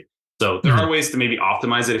best rate. So there are ways to maybe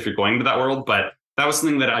optimize it if you're going to that world, but that was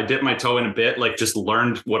something that I dipped my toe in a bit, like just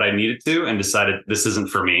learned what I needed to and decided this isn't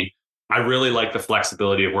for me. I really like the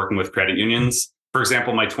flexibility of working with credit unions. For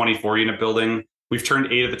example, my 24 unit building, we've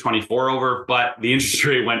turned 8 of the 24 over, but the interest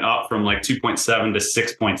rate went up from like 2.7 to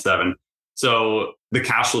 6.7. So the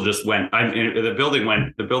cash flow just went, I think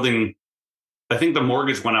the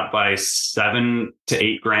mortgage went up by 7 to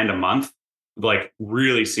 8 grand a month, like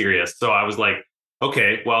really serious. So I was like,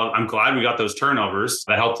 okay, well, I'm glad we got those turnovers.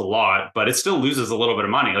 That helped a lot, but it still loses a little bit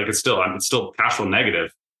of money. Like it's still cash flow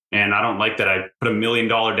negative. And I don't like that I put $1 million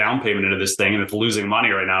down payment into this thing and it's losing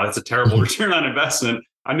money right now. That's a terrible return on investment.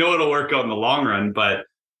 I know it'll work out in the long run, but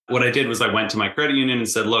what I did was I went to my credit union and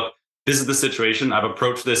said, look, this is the situation. I've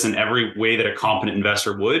approached this in every way that a competent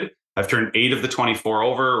investor would. I've turned 8 of the 24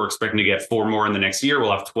 over. We're expecting to get 4 more in the next year.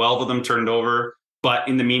 We'll have 12 of them turned over. But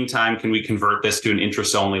in the meantime, can we convert this to an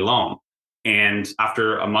interest-only loan? And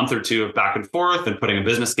after a month or two of back and forth and putting a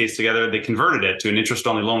business case together, they converted it to an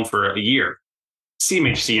interest-only loan for a year.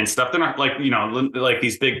 CMHC and stuff, they're not like, like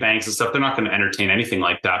these big banks and stuff, they're not going to entertain anything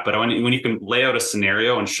like that. But when you can lay out a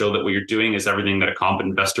scenario and show that what you're doing is everything that a competent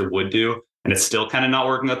investor would do, and it's still kind of not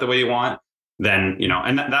working out the way you want, then,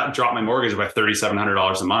 and that dropped my mortgage by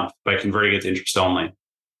 $3,700 a month by converting it to interest only.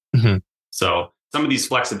 Mm-hmm. So some of these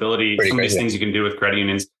flexibility, some of these things you can do with credit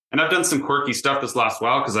unions. And I've done some quirky stuff this last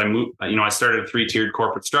while because I started a 3-tiered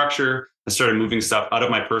corporate structure. I started moving stuff out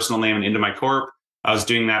of my personal name and into my corp. I was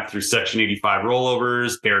doing that through Section 85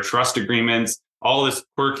 rollovers, bare trust agreements, all this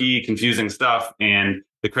quirky, confusing stuff. And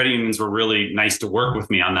the credit unions were really nice to work with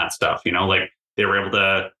me on that stuff. Like they were able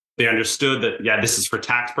to, they understood that, yeah, this is for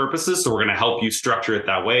tax purposes. So we're going to help you structure it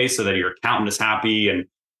that way so that your accountant is happy. And,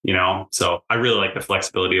 so I really like the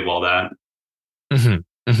flexibility of all that.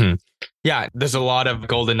 Mm-hmm. Mm-hmm. Yeah, there's a lot of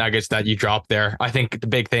golden nuggets that you drop there. I think the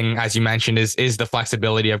big thing, as you mentioned, is the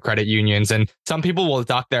flexibility of credit unions. And some people will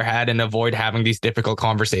duck their head and avoid having these difficult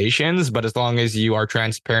conversations. But as long as you are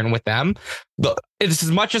transparent with them, it's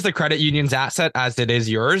as much as the credit union's asset as it is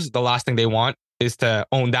yours. The last thing they want is to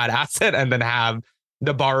own that asset and then have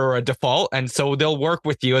the borrower default. And so they'll work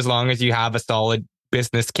with you as long as you have a solid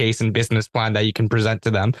business case and business plan that you can present to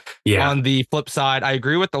them. Yeah. On the flip side, I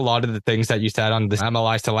agree with a lot of the things that you said on the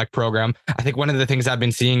MLI Select program. I think one of the things I've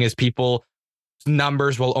been seeing is people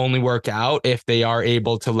numbers will only work out if they are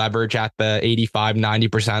able to leverage at the 85,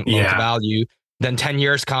 90% loan to value. Then 10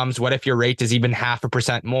 years comes. What if your rate is even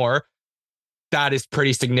 0.5% more? That is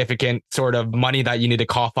pretty significant sort of money that you need to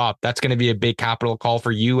cough up. That's going to be a big capital call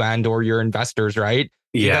for you and or your investors, right?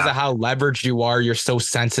 Yeah. Because of how leveraged you are, you're so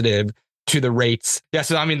sensitive to the rates. Yeah.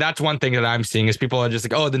 So, I mean, that's one thing that I'm seeing is people are just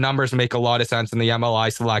like, oh, the numbers make a lot of sense in the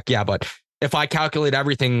MLI Select. Yeah. But if I calculate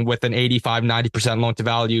everything with an 85, 90% loan to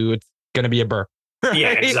value, it's going to be a burr. Right?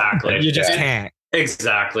 Yeah, exactly. You just can't.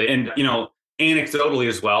 Exactly. And, you know, anecdotally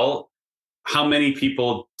as well, how many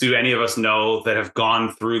people do any of us know that have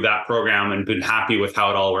gone through that program and been happy with how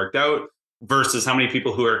it all worked out versus how many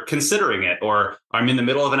people who are considering it or I'm in the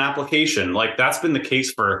middle of an application? Like that's been the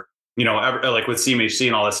case for, you know, like with CMHC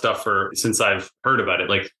and all that stuff since I've heard about it.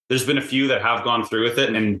 Like there's been a few that have gone through with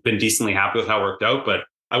it and been decently happy with how it worked out. But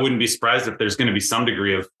I wouldn't be surprised if there's going to be some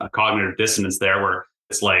degree of cognitive dissonance there where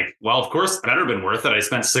it's like, well, of course, it better have been worth it. I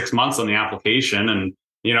spent 6 months on the application and,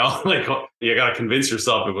 you know, like you got to convince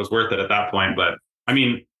yourself it was worth it at that point. But I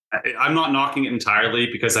mean, I'm not knocking it entirely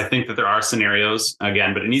because I think that there are scenarios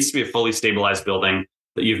again, but it needs to be a fully stabilized building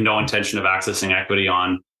that you have no intention of accessing equity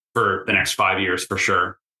on for the next 5 years for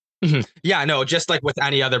sure. Mm-hmm. Yeah, no, just like with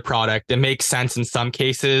any other product, it makes sense in some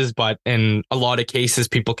cases, but in a lot of cases,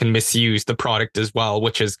 people can misuse the product as well,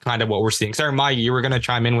 which is kind of what we're seeing. Sorry, Mike, you were going to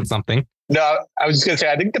chime in with something. No, I was just going to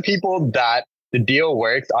say, I think the people that the deal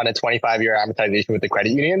works on a 25-year amortization with the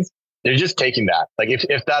credit unions, they're just taking that. Like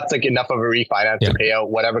if that's like enough of a refinance to pay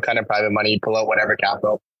out whatever kind of private money, pull out whatever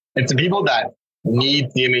capital. It's the people that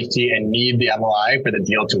need CMHC and need the MLI for the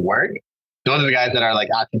deal to work. Those are the guys that are like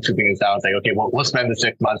actually trooping us out. It's like, okay, we'll spend the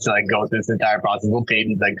 6 months to like go through this entire process. We'll pay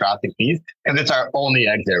these like drastic fees because it's our only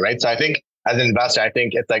exit, right? So I think as an investor, I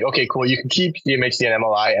think it's like, okay, cool. You can keep CMHC and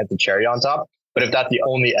MLI as the cherry on top. But if that's the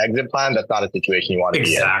only exit plan, that's not a situation you want to be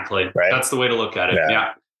in. Exactly. Right? That's the way to look at it.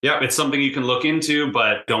 Yeah. It's something you can look into,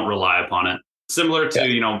 but don't rely upon it. Similar to,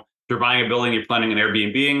 you know, if you're buying a building, you're planning an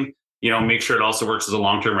Airbnb, you know, make sure it also works as a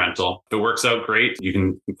long-term rental. If it works out, great. You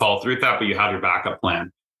can follow through with that, but you have your backup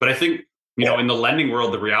plan. But I think, you know, in the lending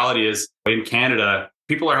world, the reality is in Canada,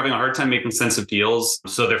 people are having a hard time making sense of deals.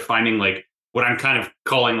 So they're finding like what I'm kind of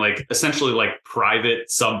calling like essentially like private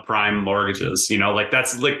subprime mortgages. You know, like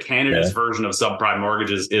that's like Canada's version of subprime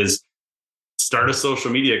mortgages is start a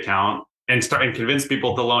social media account and convince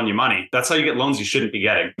people to loan you money. That's how you get loans you shouldn't be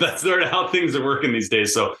getting. That's sort of how things are working these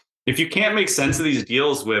days. So if you can't make sense of these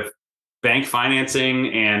deals with bank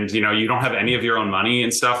financing and, you know, you don't have any of your own money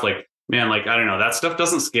and stuff like, man, like, I don't know, that stuff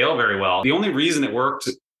doesn't scale very well. The only reason it worked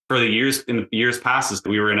for the years past is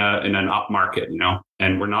we were in an up market, you know,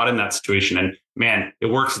 and we're not in that situation. And man, it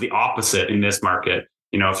works the opposite in this market.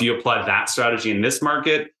 You know, if you apply that strategy in this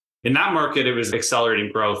market, in that market, it was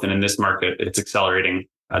accelerating growth. And in this market, it's accelerating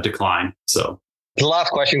decline. So the last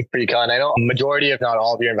question for you, Colin. I know a majority, if not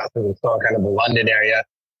all of your investments are still kind of the London area.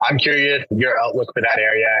 I'm curious your outlook for that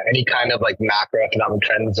area, any kind of like macroeconomic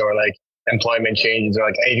trends or like employment changes or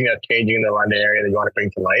like anything that's changing in the London area that you want to bring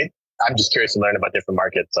to light. I'm just curious to learn about different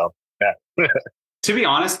markets. So, yeah. To be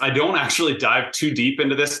honest, I don't actually dive too deep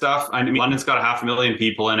into this stuff. I mean, London's got 500,000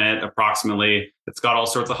 people in it, approximately. It's got all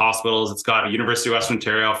sorts of hospitals. It's got University of Western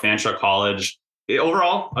Ontario, Fanshawe College.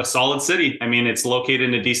 Overall, a solid city. I mean, it's located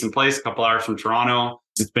in a decent place, a couple hours from Toronto.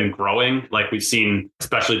 It's been growing. Like we've seen,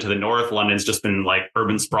 especially to the north, London's just been like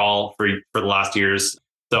urban sprawl for the last years.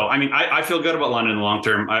 So, I mean, I feel good about London in the long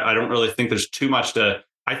term. I don't really think there's too much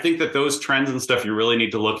I think that those trends and stuff you really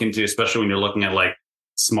need to look into, especially when you're looking at like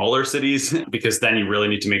smaller cities, because then you really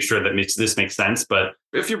need to make sure that this makes sense. But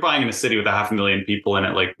if you're buying in a city with 500,000 people in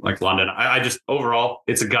it, like London, I just overall,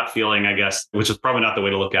 it's a gut feeling, I guess, which is probably not the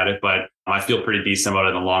way to look at it, but I feel pretty decent about it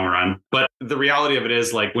in the long run. But the reality of it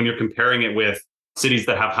is like when you're comparing it with cities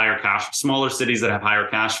that have smaller cities that have higher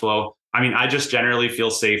cash flow, I mean, I just generally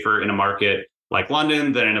feel safer in a market like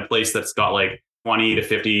London than in a place that's got like 20 to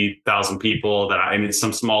 50,000 people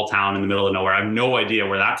some small town in the middle of nowhere. I have no idea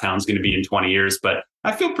where that town's going to be in 20 years, but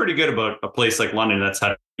I feel pretty good about a place like London that's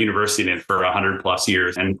had a university in it for 100 plus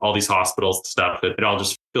years and all these hospitals and stuff. It all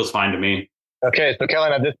just feels fine to me. Okay. So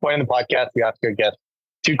Kellen, at this point in the podcast, we ask our guests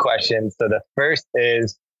 2 questions. So the first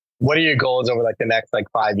is, What are your goals over like the next like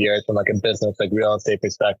 5 years from like a business, like real estate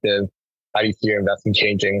perspective? How do you see your investing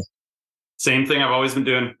changing? Same thing I've always been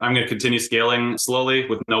doing. I'm going to continue scaling slowly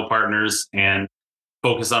with no partners and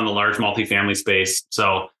focus on the large multifamily space.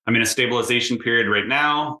 So I'm in a stabilization period right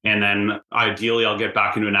now. And then ideally I'll get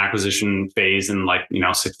back into an acquisition phase in like,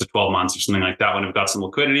 6 to 12 months or something like that when I've got some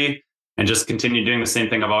liquidity, and just continue doing the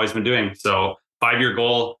same thing I've always been doing. So 5-year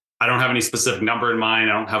goal, I don't have any specific number in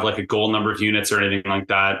mind. I don't have like a goal number of units or anything like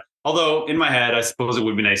that. Although in my head, I suppose it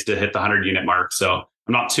would be nice to hit the 100 unit mark. So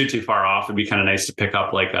I'm not too far off. It'd be kind of nice to pick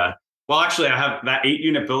up like actually I have that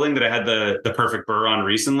 8-unit building that I had the perfect BRRRR on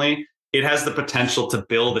recently. It has the potential to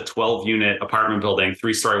build a 12-unit apartment building,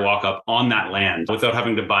 3-story walk-up on that land without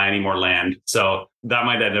having to buy any more land. So that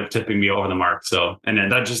might end up tipping me over the mark. So, and then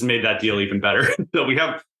that just made that deal even better. So we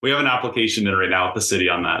have an application in right now with the city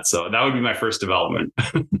on that. So that would be my first development.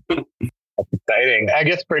 That's exciting. I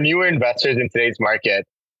guess for newer investors in today's market,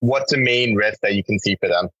 what's the main risk that you can see for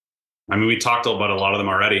them? I mean, we talked about a lot of them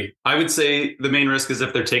already. I would say the main risk is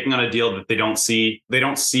if they're taking on a deal that they don't see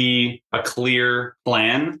a clear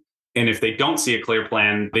plan. And if they don't see a clear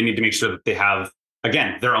plan, they need to make sure that they have,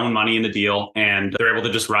 again, their own money in the deal and they're able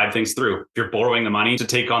to just ride things through. If you're borrowing the money to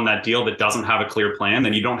take on that deal that doesn't have a clear plan,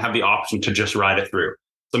 then you don't have the option to just ride it through.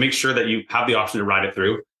 So make sure that you have the option to ride it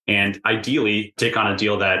through, and ideally take on a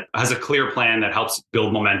deal that has a clear plan that helps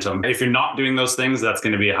build momentum. If you're not doing those things, that's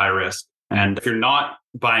going to be a high risk. And if you're not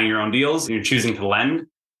buying your own deals and you're choosing to lend,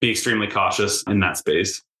 be extremely cautious in that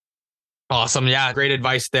space. Awesome. Yeah, great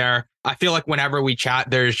advice there. I feel like whenever we chat,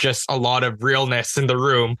 there's just a lot of realness in the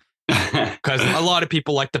room because a lot of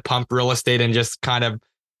people like to pump real estate and just kind of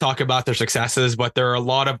talk about their successes, but there are a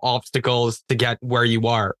lot of obstacles to get where you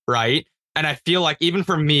are, right? And I feel like even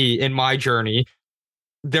for me in my journey,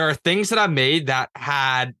 there are things that I've made that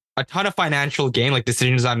had a ton of financial gain, like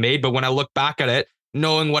decisions I made. But when I look back at it,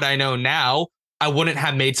 knowing what I know now, I wouldn't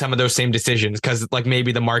have made some of those same decisions because like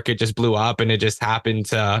maybe the market just blew up and it just happened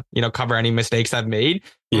to, cover any mistakes I've made.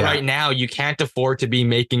 Yeah. Right now, you can't afford to be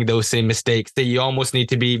making those same mistakes. That you almost need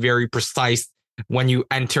to be very precise when you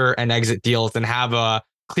enter and exit deals and have a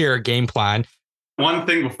clear game plan. One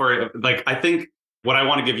thing before, I think what I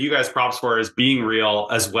want to give you guys props for is being real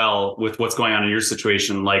as well with what's going on in your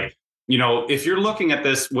situation. If you're looking at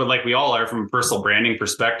this, like we all are from a personal branding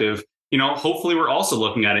perspective, hopefully we're also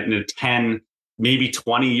looking at it in a 10, maybe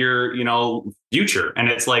 20-year, future. And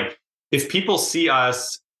it's like, if people see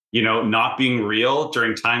us, not being real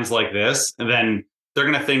during times like this, then they're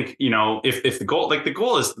going to think, if the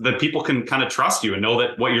goal is that people can kind of trust you and know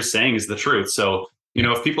that what you're saying is the truth. So,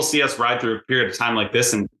 if people see us ride through a period of time like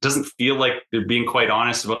this and it doesn't feel like they're being quite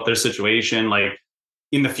honest about their situation, like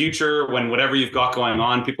in the future, when whatever you've got going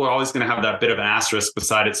on, people are always going to have that bit of an asterisk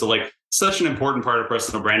beside it. So such an important part of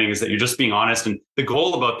personal branding is that you're just being honest. And the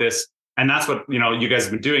goal about this, and that's what, you guys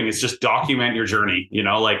have been doing, is just document your journey,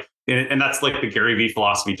 and that's like the Gary Vee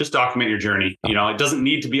philosophy, just document your journey. It doesn't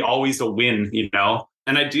need to be always a win,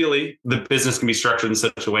 and ideally the business can be structured in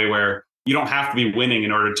such a way where you don't have to be winning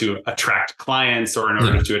in order to attract clients or in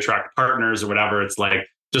order to attract partners or whatever. It's like,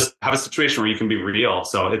 just have a situation where you can be real.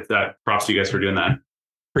 So it's props to you guys for doing that.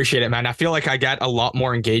 Appreciate it, man. I feel like I get a lot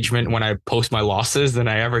more engagement when I post my losses than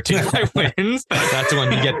I ever do my wins. That's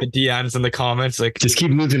when you get the DMs and the comments. Like, just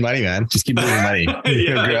keep losing money, man. Just keep losing money.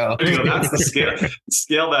 Yeah, that's the scale.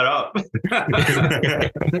 Scale that up.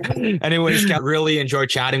 Anyways, really enjoyed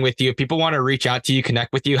chatting with you. If people want to reach out to you,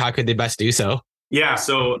 connect with you, how could they best do so? Yeah,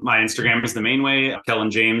 so my Instagram is the main way,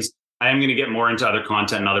 Kellen James. I am going to get more into other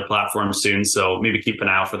content and other platforms soon, so maybe keep an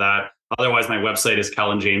eye out for that. Otherwise, my website is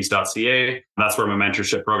kellenjames.ca. That's where my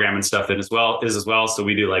mentorship program and stuff is as well. So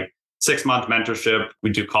we do 6-month mentorship. We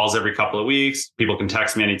do calls every couple of weeks. People can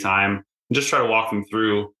text me anytime and just try to walk them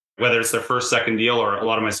through whether it's their first, second deal, or a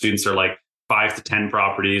lot of my students are 5 to 10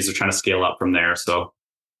 properties. They're trying to scale up from there. So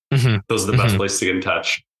those are the best places to get in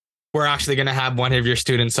touch. We're actually going to have one of your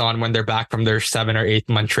students on when they're back from their 7 or 8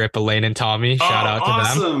 month trip, Elaine and Tommy. Shout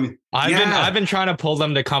out to them. I've been trying to pull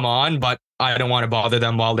them to come on, but I don't want to bother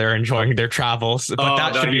them while they're enjoying their travels. But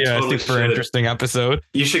that should be a super interesting episode.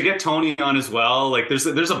 You should get Tony on as well. There's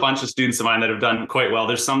a bunch of students of mine that have done quite well.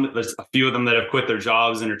 There's a few of them that have quit their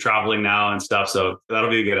jobs and are traveling now and stuff. So that'll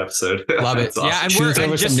be a good episode. Love it. Awesome. Yeah, and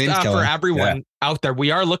we're just for everyone out there, we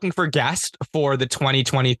are looking for guests for the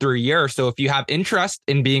 2023 year. So if you have interest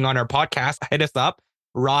in being on our podcast, hit us up,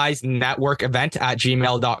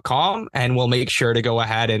 risenetworkevent@gmail.com, and we'll make sure to go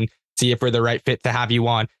ahead and see if we're the right fit to have you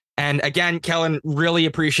on. And again, Kellen, really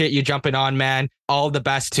appreciate you jumping on, man. All the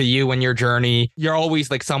best to you and your journey. You're always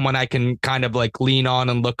someone I can kind of lean on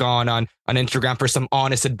and look on Instagram for some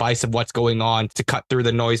honest advice of what's going on to cut through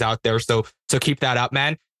the noise out there. So keep that up,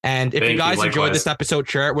 man. And if you guys enjoyed this episode,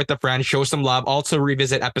 share it with a friend, show some love. Also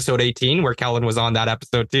revisit episode 18 where Kellen was on that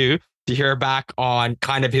episode too, to hear back on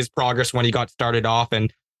kind of his progress when he got started off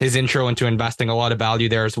and his intro into investing. A lot of value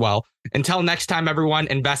there as well. Until next time, everyone,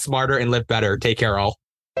 invest smarter and live better. Take care, all.